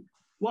to?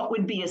 What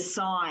would be a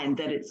sign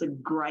that it's a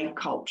great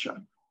culture?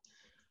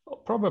 Well,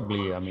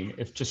 probably, I mean,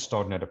 if just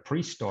starting at a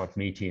pre-start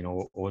meeting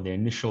or the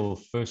initial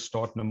first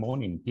start in the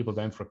morning, people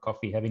going for a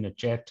coffee, having a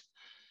chat,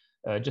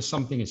 just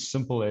something as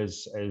simple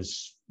as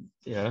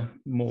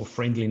more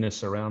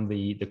friendliness around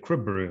the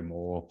crib room,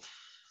 or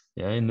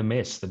in the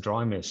mess, the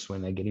dry mess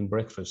when they're getting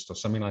breakfast or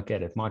something like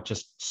that. It might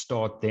just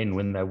start then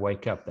when they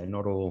wake up. They're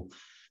not all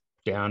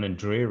down and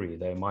dreary.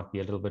 They might be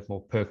a little bit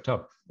more perked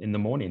up in the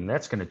morning.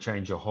 That's going to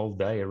change your whole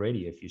day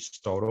already if you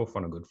start off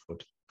on a good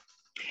foot.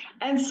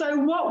 And so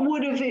what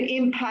would have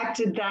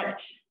impacted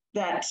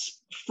that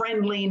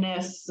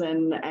friendliness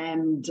and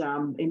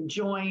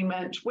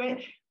enjoyment?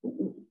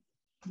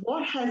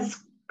 What has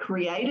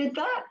created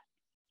that?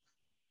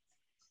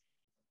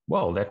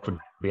 Well, that would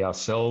be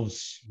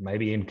ourselves,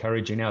 maybe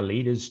encouraging our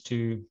leaders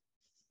to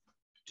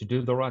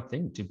do the right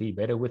thing, to be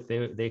better with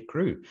their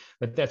crew.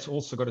 But that's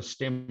also got to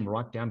stem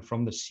right down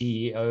from the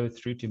CEO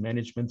through to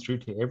management, through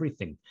to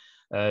everything.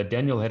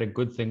 Daniel had a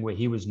good thing where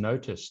he was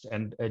noticed.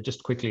 And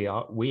just quickly,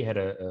 we had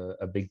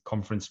a big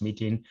conference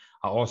meeting.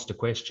 I asked a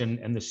question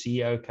and the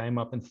CEO came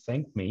up and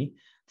thanked me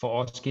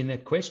for asking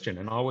that question.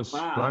 And I was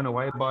blown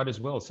away by it as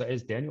well. So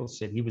as Daniel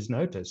said, he was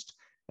noticed.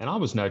 And I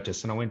was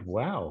noticed, and I went,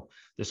 wow,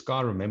 this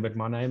guy remembered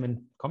my name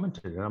and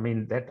commented. And I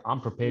mean, that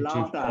I'm prepared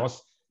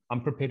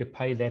I'm prepared to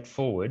pay that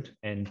forward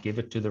and give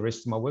it to the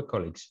rest of my work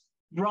colleagues.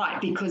 Right,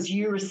 because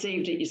you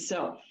received it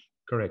yourself.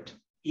 Correct.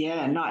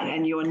 Yeah, no,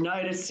 and you were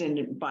noticed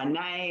by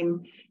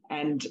name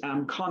and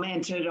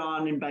commented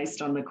on and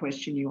based on the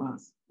question you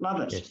asked. Love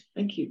it. Yes.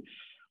 Thank you.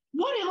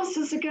 What else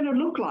is it going to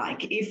look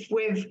like if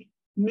we've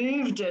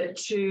moved it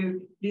to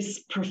this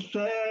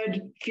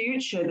preferred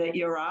future that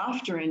you're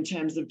after in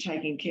terms of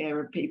taking care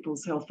of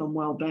people's health and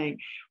well-being?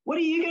 What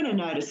are you going to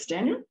notice,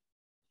 Daniel?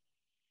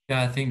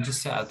 Yeah, I think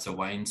just to add to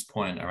Wayne's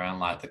point around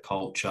like the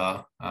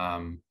culture,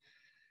 I'm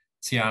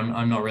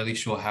not really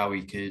sure how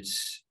we could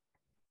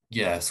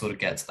sort of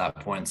get to that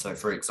point. So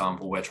for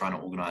example, we're trying to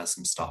organize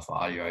some stuff for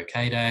Are You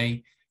OK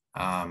Day,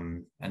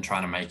 and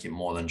trying to make it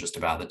more than just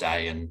about the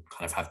day and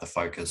kind of have the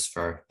focus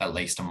for at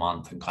least a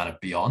month and kind of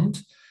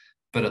beyond.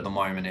 But at the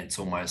moment, it's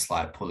almost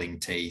like pulling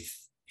teeth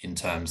in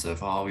terms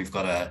of, we've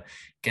got to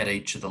get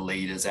each of the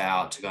leaders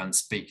out to go and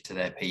speak to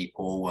their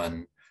people.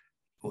 And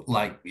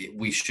like,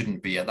 we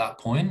shouldn't be at that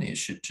point. It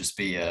should just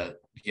be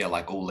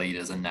like all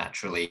leaders are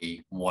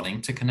naturally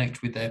wanting to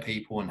connect with their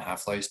people and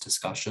have those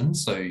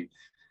discussions. So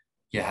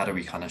how do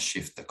we kind of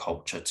shift the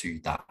culture to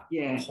that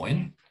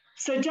point?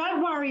 So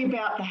don't worry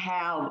about the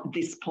how at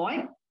this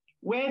point.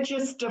 We're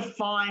just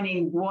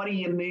defining what are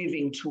you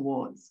moving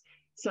towards.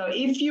 So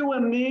if you were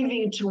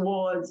moving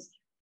towards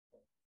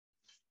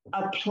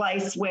a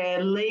place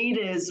where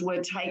leaders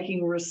were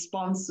taking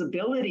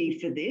responsibility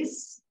for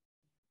this,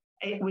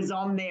 it was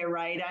on their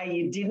radar.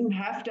 You didn't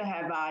have to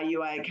have Are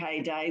You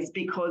OK days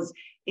because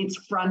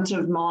it's front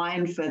of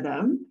mind for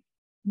them.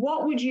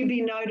 What would you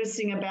be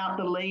noticing about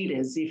the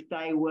leaders if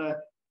they were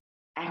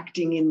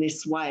acting in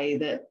this way,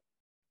 that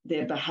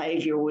their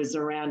behaviour was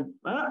around,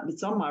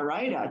 it's on my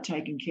radar,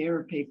 taking care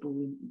of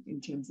people in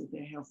terms of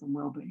their health and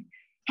well-being?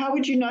 How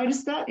would you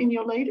notice that in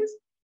your leaders?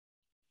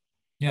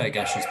 Yeah, I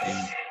guess just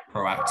being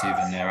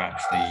proactive, and they're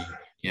actually,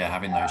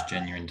 having those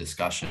genuine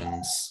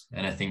discussions.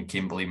 And I think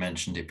Kimberly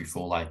mentioned it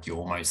before, like you're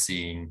almost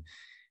seeing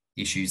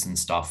issues and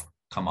stuff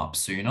come up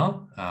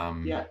sooner.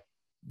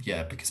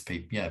 Because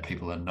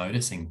people are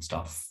noticing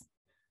stuff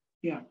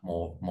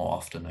more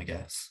often, I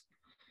guess.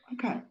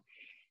 Okay.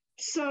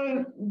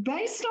 So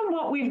based on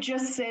what we've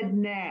just said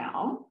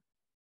now,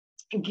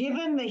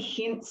 given the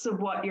hints of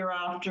what you're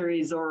after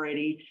is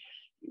already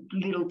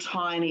little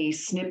tiny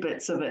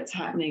snippets of it's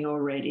happening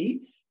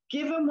already.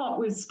 Given what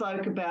we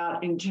spoke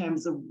about in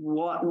terms of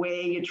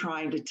where you're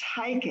trying to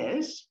take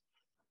it,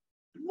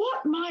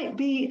 what might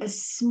be a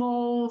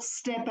small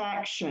step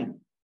action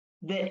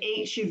that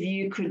each of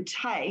you could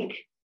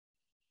take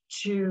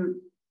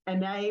to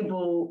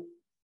enable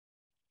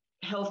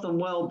health and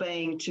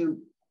well-being to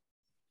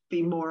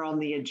be more on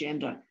the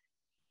agenda?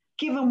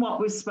 Given what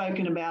we've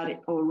spoken about it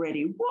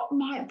already, what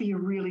might be a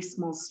really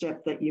small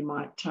step that you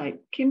might take?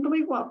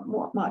 Kimberly,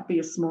 what might be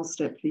a small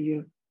step for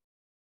you?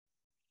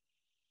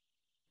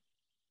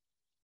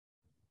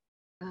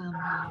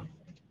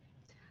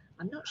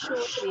 I'm not sure,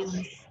 to be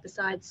honest,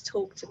 besides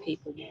talk to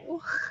people more.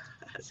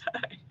 So,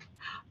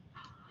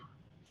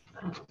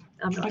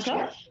 I'm not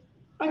sure.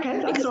 Okay,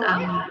 that's because all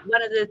right.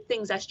 one of the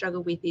things I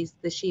struggle with is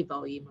the sheer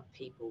volume of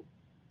people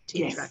to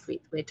interact with.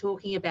 We're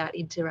talking about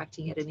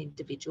interacting at an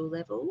individual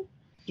level.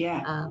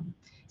 Yeah.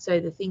 So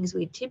the things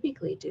we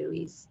typically do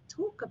is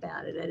talk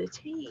about it at a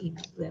team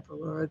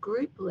level or a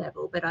group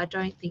level, but I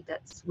don't think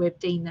we've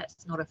deemed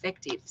that's not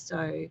effective.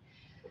 So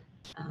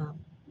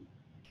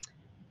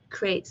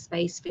create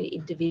space for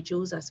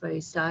individuals, I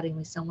suppose, starting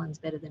with someone's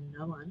better than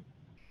no one.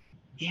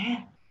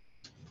 Yeah.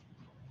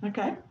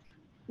 Okay.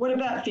 What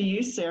about for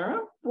you,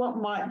 Sarah? What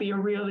might be a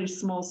really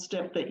small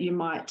step that you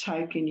might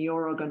take in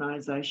your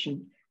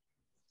organisation?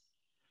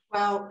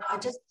 Well,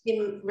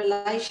 in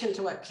relation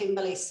to what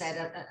Kimberly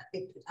said,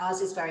 ours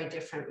is very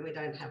different. We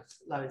don't have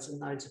loads and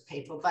loads of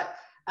people, but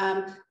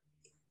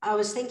I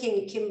was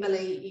thinking,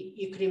 Kimberly,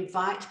 you could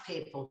invite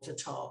people to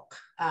talk,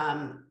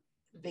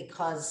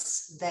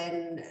 because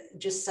then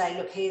just say,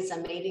 look, here's a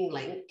meeting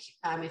link.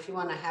 If you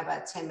want to have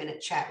a 10-minute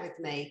chat with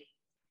me,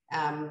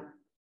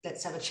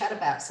 let's have a chat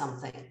about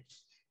something.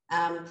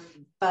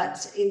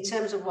 But in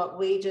terms of what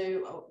we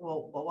do,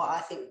 or what I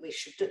think we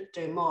should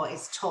do more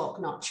is talk,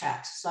 not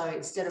chat. So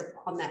instead of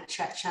on that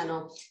chat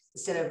channel,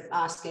 instead of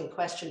asking a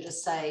question,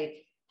 just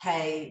say,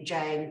 hey,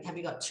 Jane, have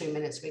you got 2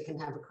 minutes? We can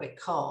have a quick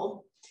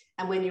call.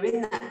 And when you're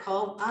in that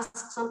call,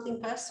 ask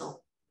something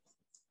personal.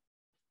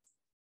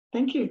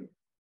 Thank you.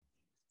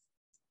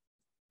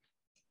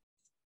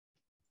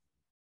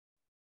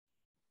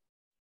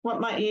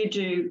 What might you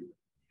do,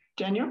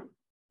 Daniel?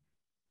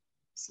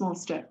 Small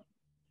step.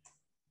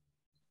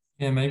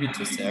 Yeah, maybe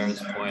to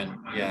Sarah's point,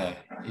 yeah,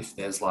 if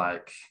there's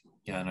like,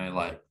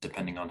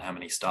 depending on how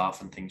many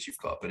staff and things you've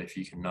got, but if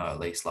you can know at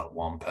least like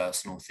one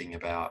personal thing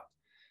about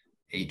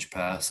each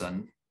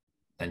person,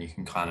 then you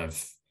can kind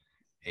of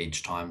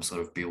each time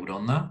sort of build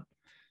on that.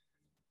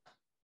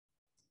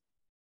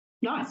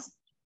 Nice.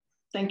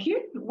 Thank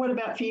you. What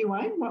about for you,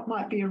 Wayne? What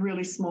might be a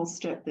really small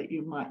step that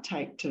you might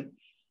take to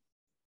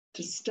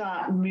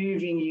start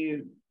moving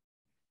you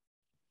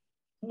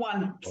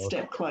one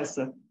step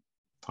closer?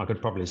 I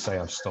could probably say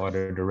I've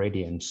started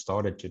already and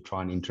started to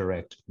try and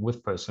interact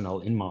with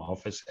personnel in my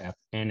office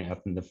and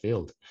out in the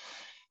field,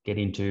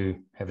 getting to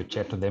have a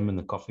chat with them in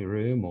the coffee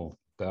room or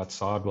go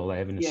outside while they're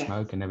having a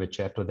smoke and have a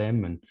chat with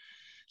them. And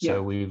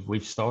so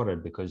we've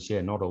started because,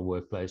 not all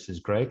workplace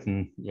is great.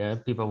 And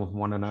people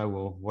want to know,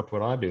 well, what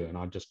would I do?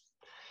 And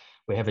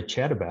we have a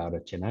chat about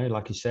it,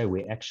 like you say,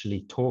 we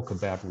actually talk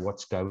about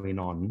what's going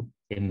on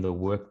in the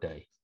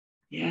workday.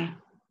 Yeah.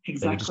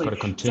 Exactly. So we just got to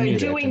continue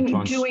doing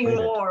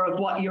more of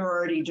what you're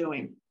already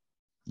doing.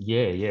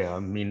 Yeah. I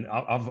mean,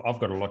 I've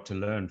got a lot to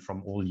learn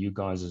from all you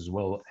guys as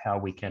well, how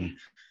we can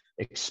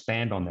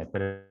expand on that.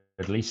 But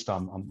at least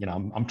I'm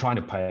trying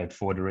to pay it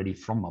forward already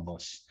from my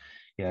boss,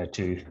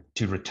 to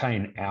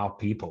retain our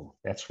people.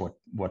 That's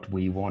what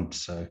we want.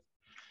 So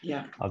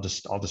I'll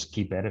just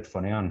keep at it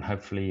for now, and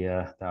hopefully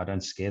I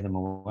don't scare them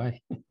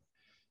away.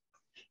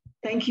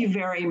 Thank you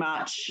very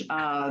much,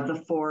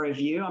 the four of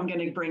you. I'm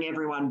going to bring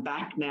everyone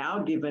back now,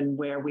 given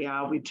where we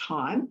are with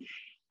time.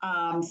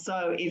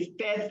 So if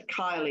Beth,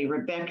 Kylie,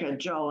 Rebecca,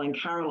 Joel and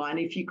Caroline,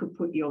 if you could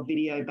put your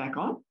video back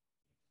on.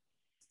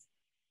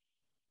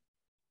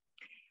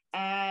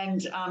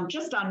 And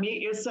just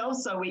unmute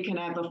yourselves so we can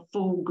have a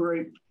full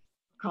group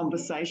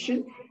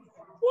conversation.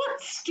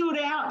 What stood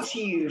out to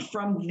you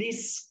from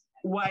this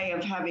way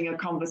of having a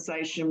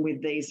conversation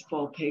with these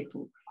four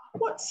people?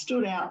 What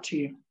stood out to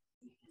you?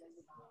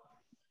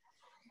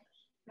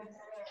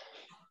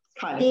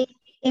 The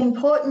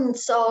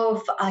importance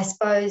of, I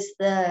suppose,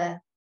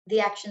 the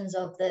actions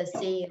of the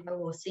CEO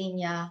or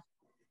senior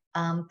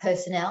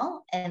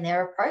personnel and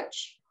their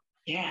approach.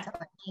 Yeah. So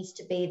it needs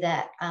to be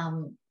that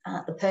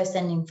the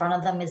person in front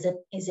of them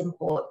is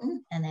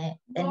important, and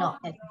they're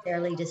not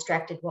necessarily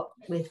distracted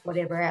with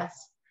whatever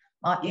else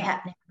might be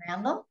happening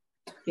around them.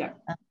 Yeah.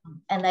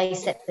 And they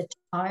set the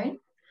tone,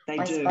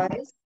 I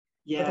suppose,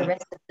 for the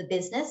rest of the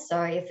business.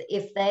 So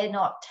if they're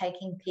not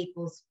taking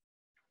people's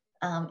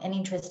an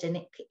interest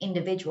in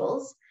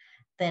individuals,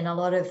 then a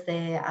lot of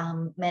their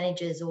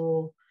managers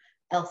or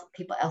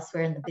people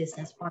elsewhere in the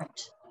business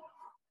won't.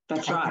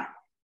 That's right.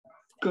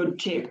 Good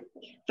tip.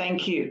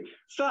 Thank you.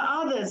 For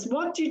others,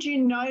 what did you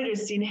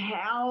notice in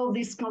how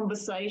this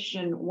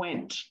conversation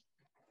went?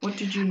 What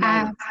did you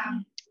notice?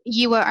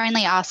 You were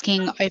only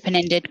asking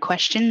open-ended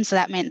questions, so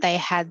that meant they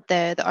had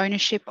the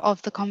ownership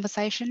of the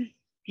conversation.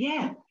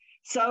 Yeah.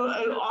 So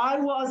I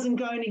wasn't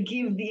going to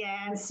give the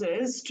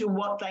answers to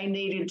what they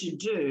needed to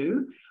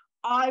do.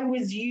 I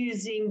was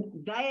using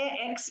their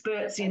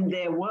experts in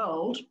their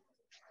world.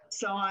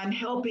 So I'm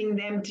helping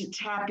them to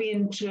tap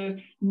into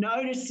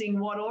noticing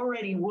what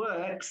already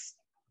works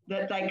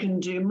that they can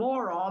do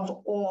more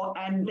of,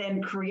 and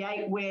then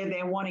create where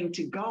they're wanting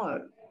to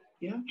go.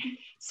 Yeah.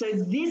 So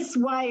this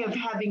way of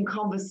having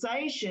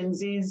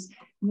conversations is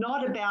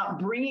not about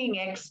bringing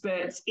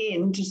experts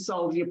in to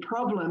solve your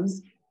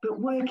problems, but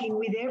working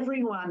with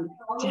everyone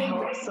to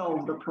help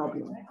solve the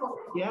problem.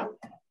 Yeah.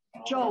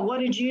 Joel, what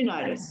did you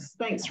notice?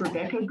 Thanks,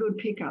 Rebecca. Good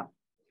pickup.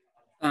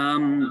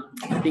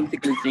 I think the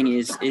good thing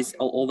is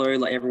although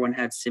like everyone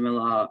had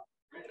similar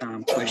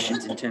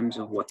questions in terms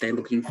of what they're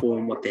looking for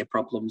and what their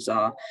problems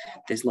are,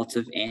 there's lots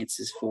of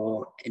answers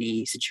for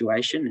any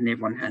situation, and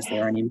everyone has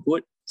their own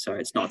input. So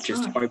it's not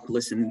just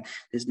hopeless, and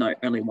there's no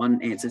only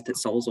one answer that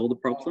solves all the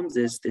problems.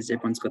 There's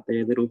everyone's got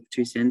their little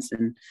 2 cents,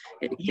 and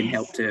it can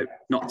help to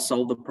not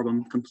solve the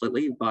problem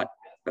completely, but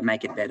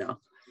make it better.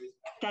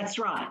 That's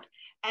right.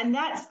 And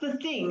that's the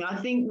thing.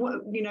 I think,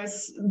 you know,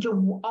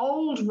 the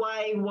old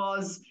way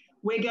was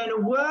we're going to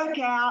work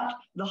out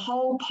the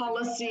whole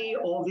policy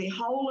or the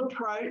whole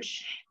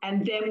approach,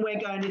 and then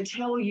we're going to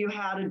tell you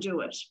how to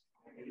do it.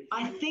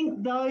 I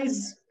think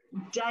those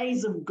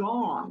days have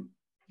gone.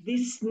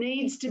 This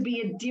needs to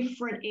be a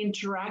different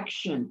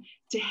interaction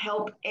to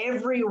help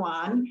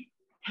everyone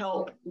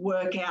help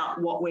work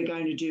out what we're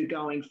going to do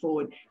going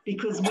forward,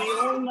 because we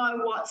all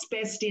know what's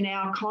best in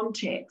our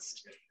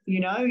context. You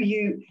know,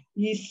 you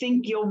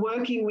think you're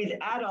working with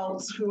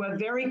adults who are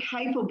very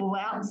capable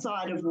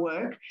outside of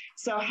work.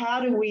 So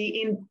how do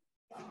we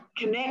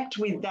connect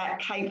with that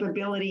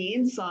capability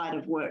inside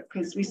of work?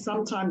 Because we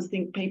sometimes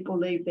think people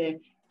leave their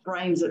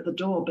brains at the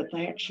door, but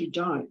they actually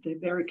don't. They're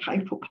very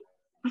capable.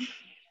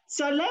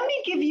 So let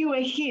me give you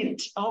a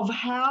hint of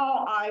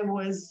how I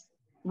was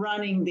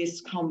running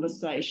this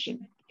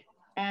conversation.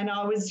 And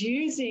I was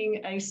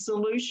using a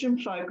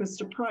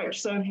solution-focused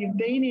approach. So if you've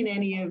been in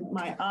any of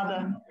my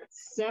other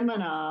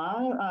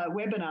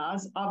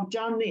webinars, I've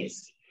done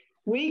this.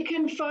 We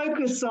can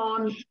focus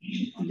on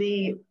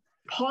the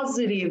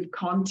positive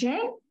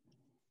content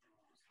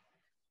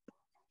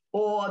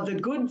or the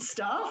good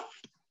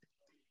stuff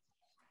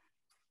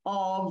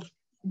of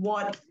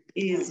what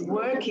is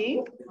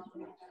working,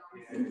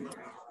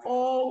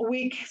 or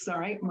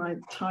sorry, my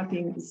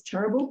typing is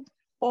terrible.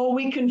 Or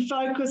we can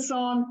focus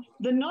on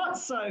the not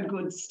so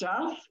good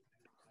stuff,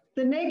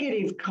 the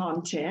negative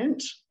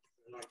content,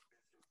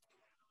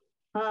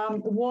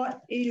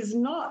 what is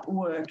not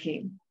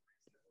working.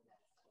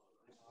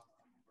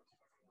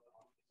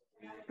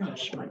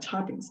 Gosh, my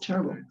typing is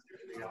terrible.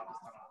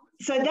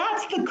 So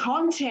that's the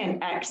content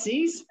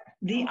axis.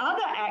 The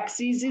other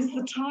axis is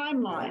the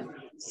timeline.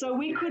 So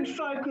we could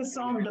focus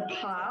on the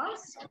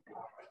past,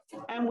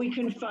 and we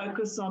can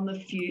focus on the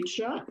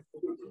future,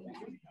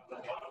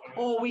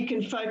 or we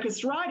can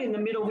focus right in the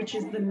middle, which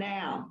is the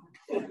now.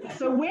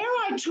 So where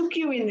I took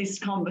you in this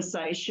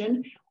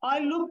conversation,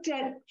 I looked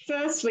at,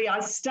 firstly, I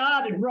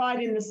started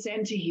right in the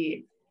center here.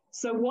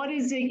 So what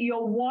is it you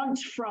want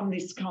from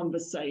this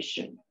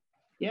conversation?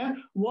 Yeah.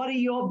 What are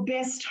your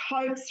best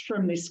hopes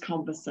from this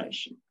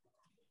conversation?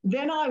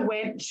 Then I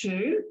went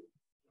to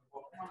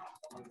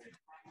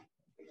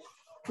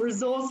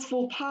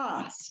resourceful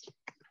past.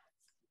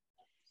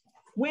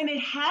 When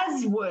it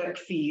has worked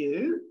for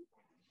you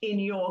in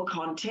your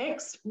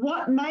context,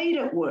 what made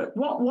it work?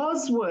 What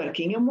was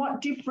working, and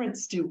what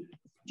difference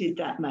did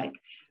that make?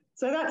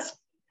 So that's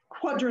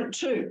quadrant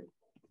 2.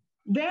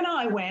 Then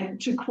I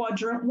went to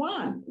quadrant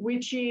 1,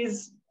 which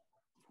is,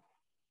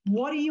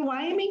 what are you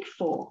aiming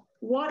for?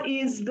 What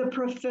is the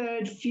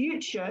preferred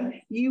future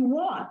you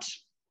want?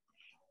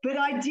 But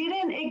I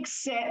didn't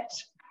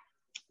accept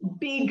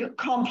big,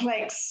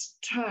 complex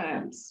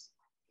terms.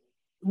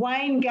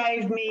 Wayne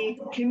gave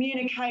me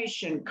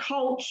communication,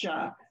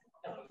 culture,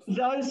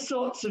 those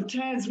sorts of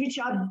terms, which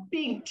are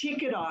big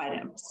ticket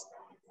items.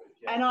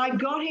 And I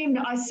got him,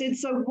 I said,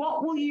 so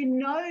what will you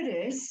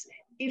notice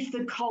if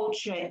the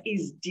culture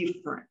is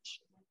different?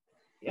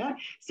 Yeah.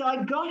 So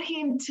I got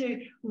him to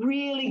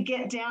really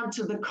get down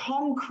to the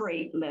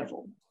concrete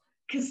level,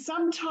 because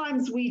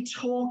sometimes we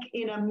talk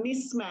in a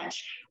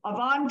mismatch of,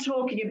 I'm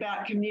talking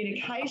about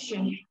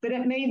communication, but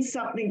it means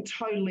something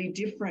totally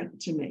different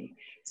to me.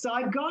 So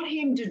I got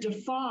him to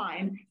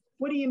define,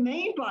 what do you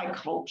mean by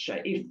culture?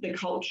 If the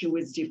culture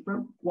was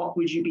different, what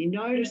would you be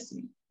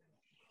noticing?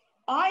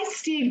 I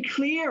steered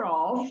clear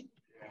of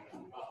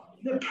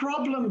the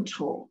problem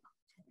talk.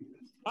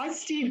 I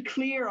steered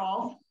clear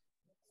of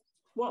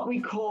what we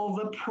call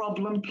the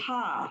problem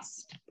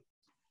past.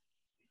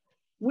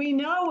 We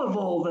know of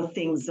all the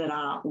things that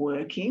aren't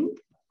working,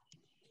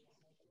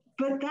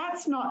 but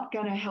that's not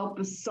going to help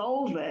us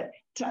solve it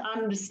to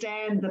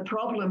understand the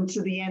problem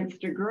to the nth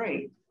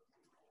degree.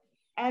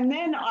 And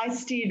then I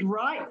steered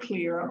right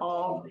clear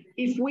of,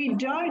 if we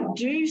don't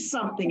do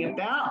something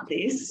about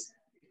this,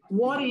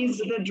 what is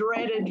the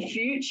dreaded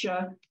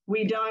future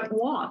we don't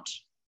want?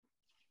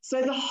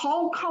 So the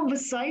whole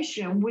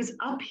conversation was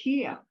up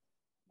here.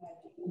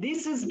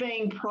 This is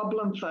being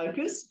problem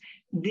focused.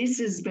 This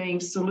is being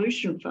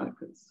solution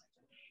focused.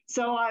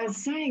 So I was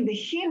saying the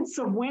hints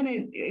of when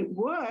it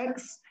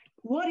works,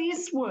 what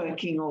is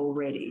working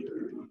already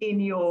in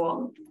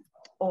your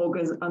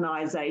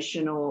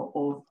organization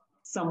or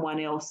someone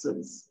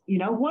else's? You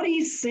know, what are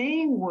you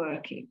seeing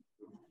working?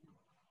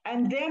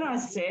 And then I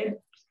said,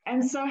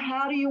 and so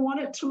how do you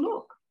want it to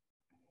look?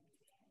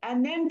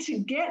 And then to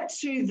get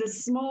to the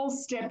small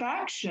step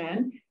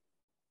action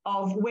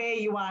of where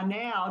you are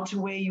now to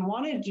where you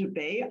wanted to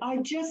be, I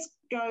just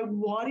go,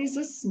 what is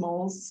a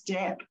small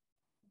step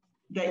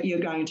that you're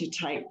going to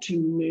take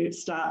to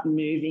start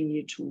moving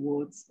you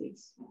towards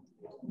this?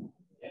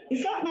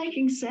 Is that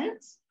making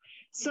sense?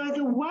 So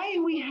the way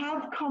we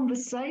have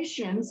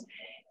conversations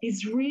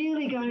is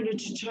really going to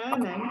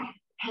determine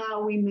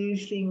how we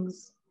move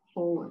things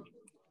forward.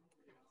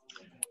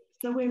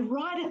 So we're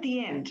right at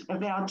the end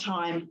of our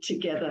time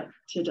together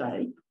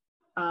today.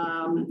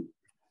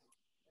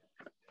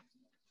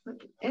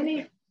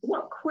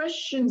 What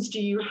questions do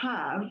you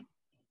have,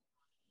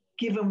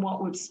 given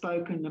what we've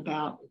spoken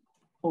about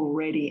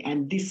already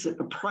and this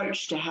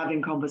approach to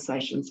having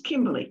conversations?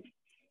 Kimberly.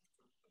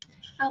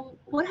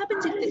 What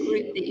happens if the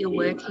group that you're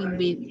working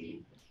with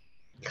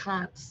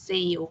can't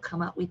see or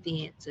come up with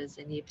the answers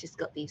and you've just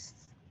got this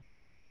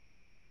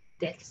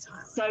death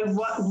silence? So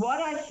what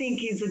I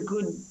think is a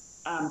good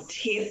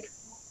tip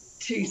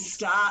to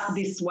start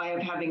this way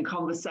of having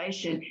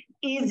conversation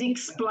is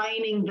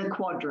explaining the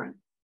quadrant.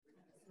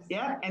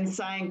 Yeah, and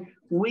saying,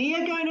 we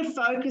are going to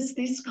focus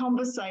this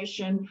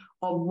conversation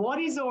on what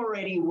is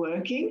already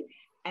working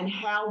and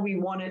how we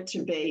want it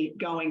to be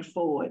going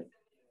forward.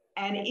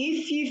 And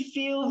if you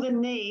feel the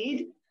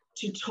need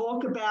to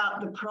talk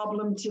about the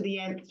problem to the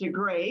nth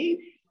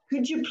degree,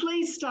 could you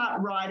please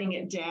start writing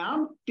it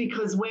down?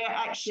 Because we're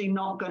actually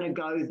not going to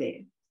go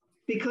there.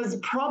 Because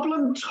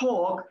problem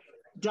talk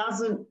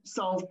doesn't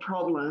solve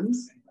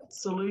problems.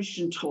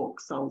 Solution talk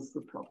solves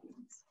the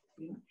problems.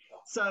 Yeah.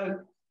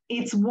 So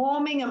it's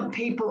warming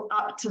people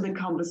up to the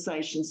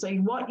conversation. So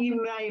what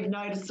you may have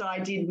noticed I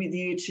did with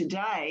you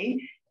today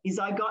is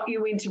I got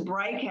you into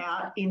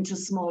breakout into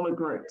smaller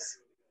groups.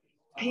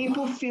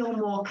 People feel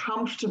more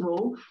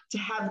comfortable to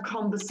have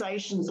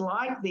conversations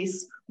like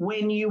this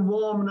when you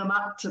warm them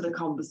up to the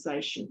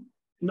conversation,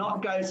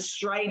 not go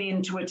straight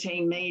into a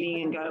team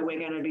meeting and go, we're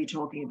going to be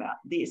talking about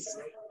this,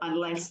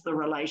 unless the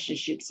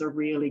relationships are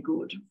really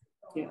good.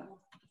 Yeah.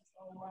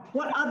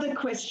 What other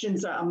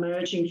questions are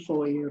emerging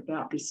for you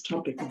about this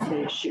topic of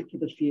leadership for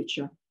the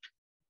future?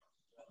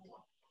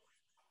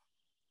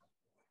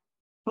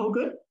 All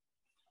good?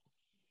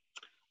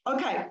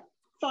 Okay.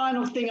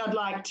 Final thing I'd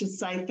like to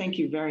say, thank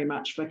you very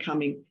much for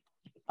coming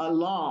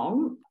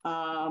along.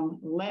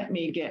 Let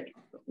me get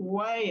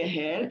way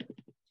ahead.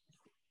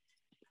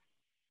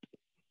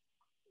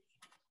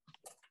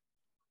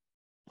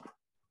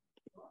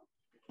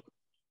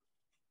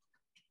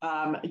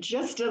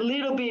 Just a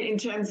little bit in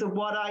terms of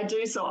what I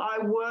do. So I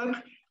work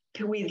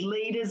with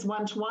leaders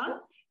one-to-one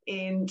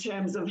in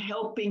terms of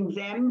helping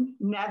them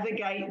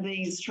navigate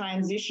these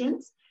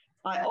transitions.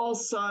 I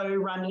also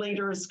run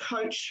leader as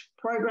coach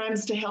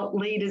programs to help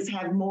leaders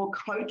have more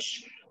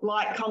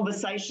coach-like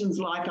conversations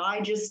like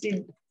I just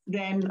did.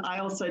 Then I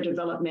also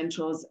develop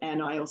mentors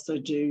and I also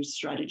do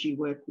strategy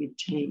work with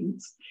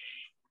teams.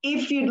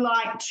 If you'd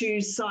like to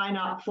sign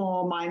up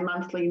for my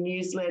monthly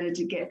newsletter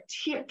to get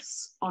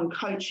tips on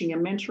coaching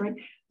and mentoring,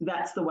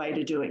 that's the way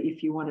to do it.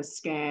 If you want to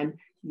scan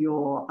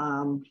your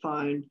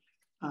phone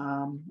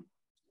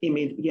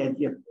image,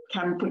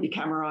 put your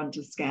camera on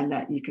to scan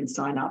that, you can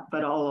sign up,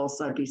 but I'll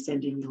also be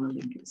sending you a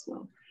link as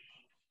well.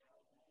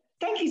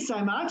 Thank you so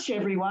much,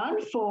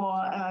 everyone,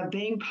 for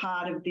being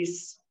part of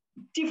this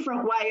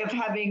different way of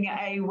having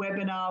a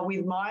webinar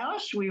with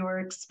Myosh. We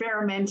were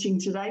experimenting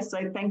today,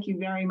 so thank you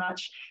very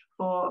much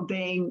for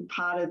being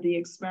part of the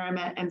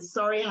experiment. And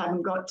sorry I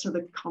haven't got to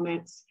the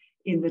comments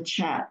in the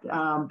chat,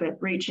 but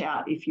reach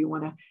out if you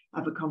want to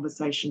have a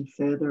conversation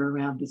further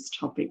around this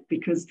topic,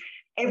 because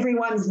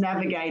everyone's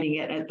navigating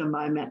it at the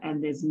moment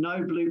and there's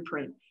no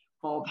blueprint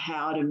of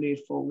how to move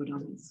forward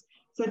on this.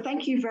 So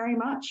thank you very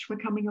much for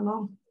coming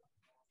along.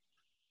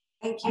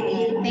 Thank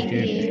you. Thank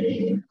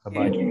you.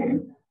 Bye-bye.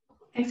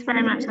 Thanks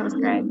very much. That was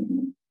great.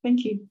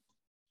 Thank you.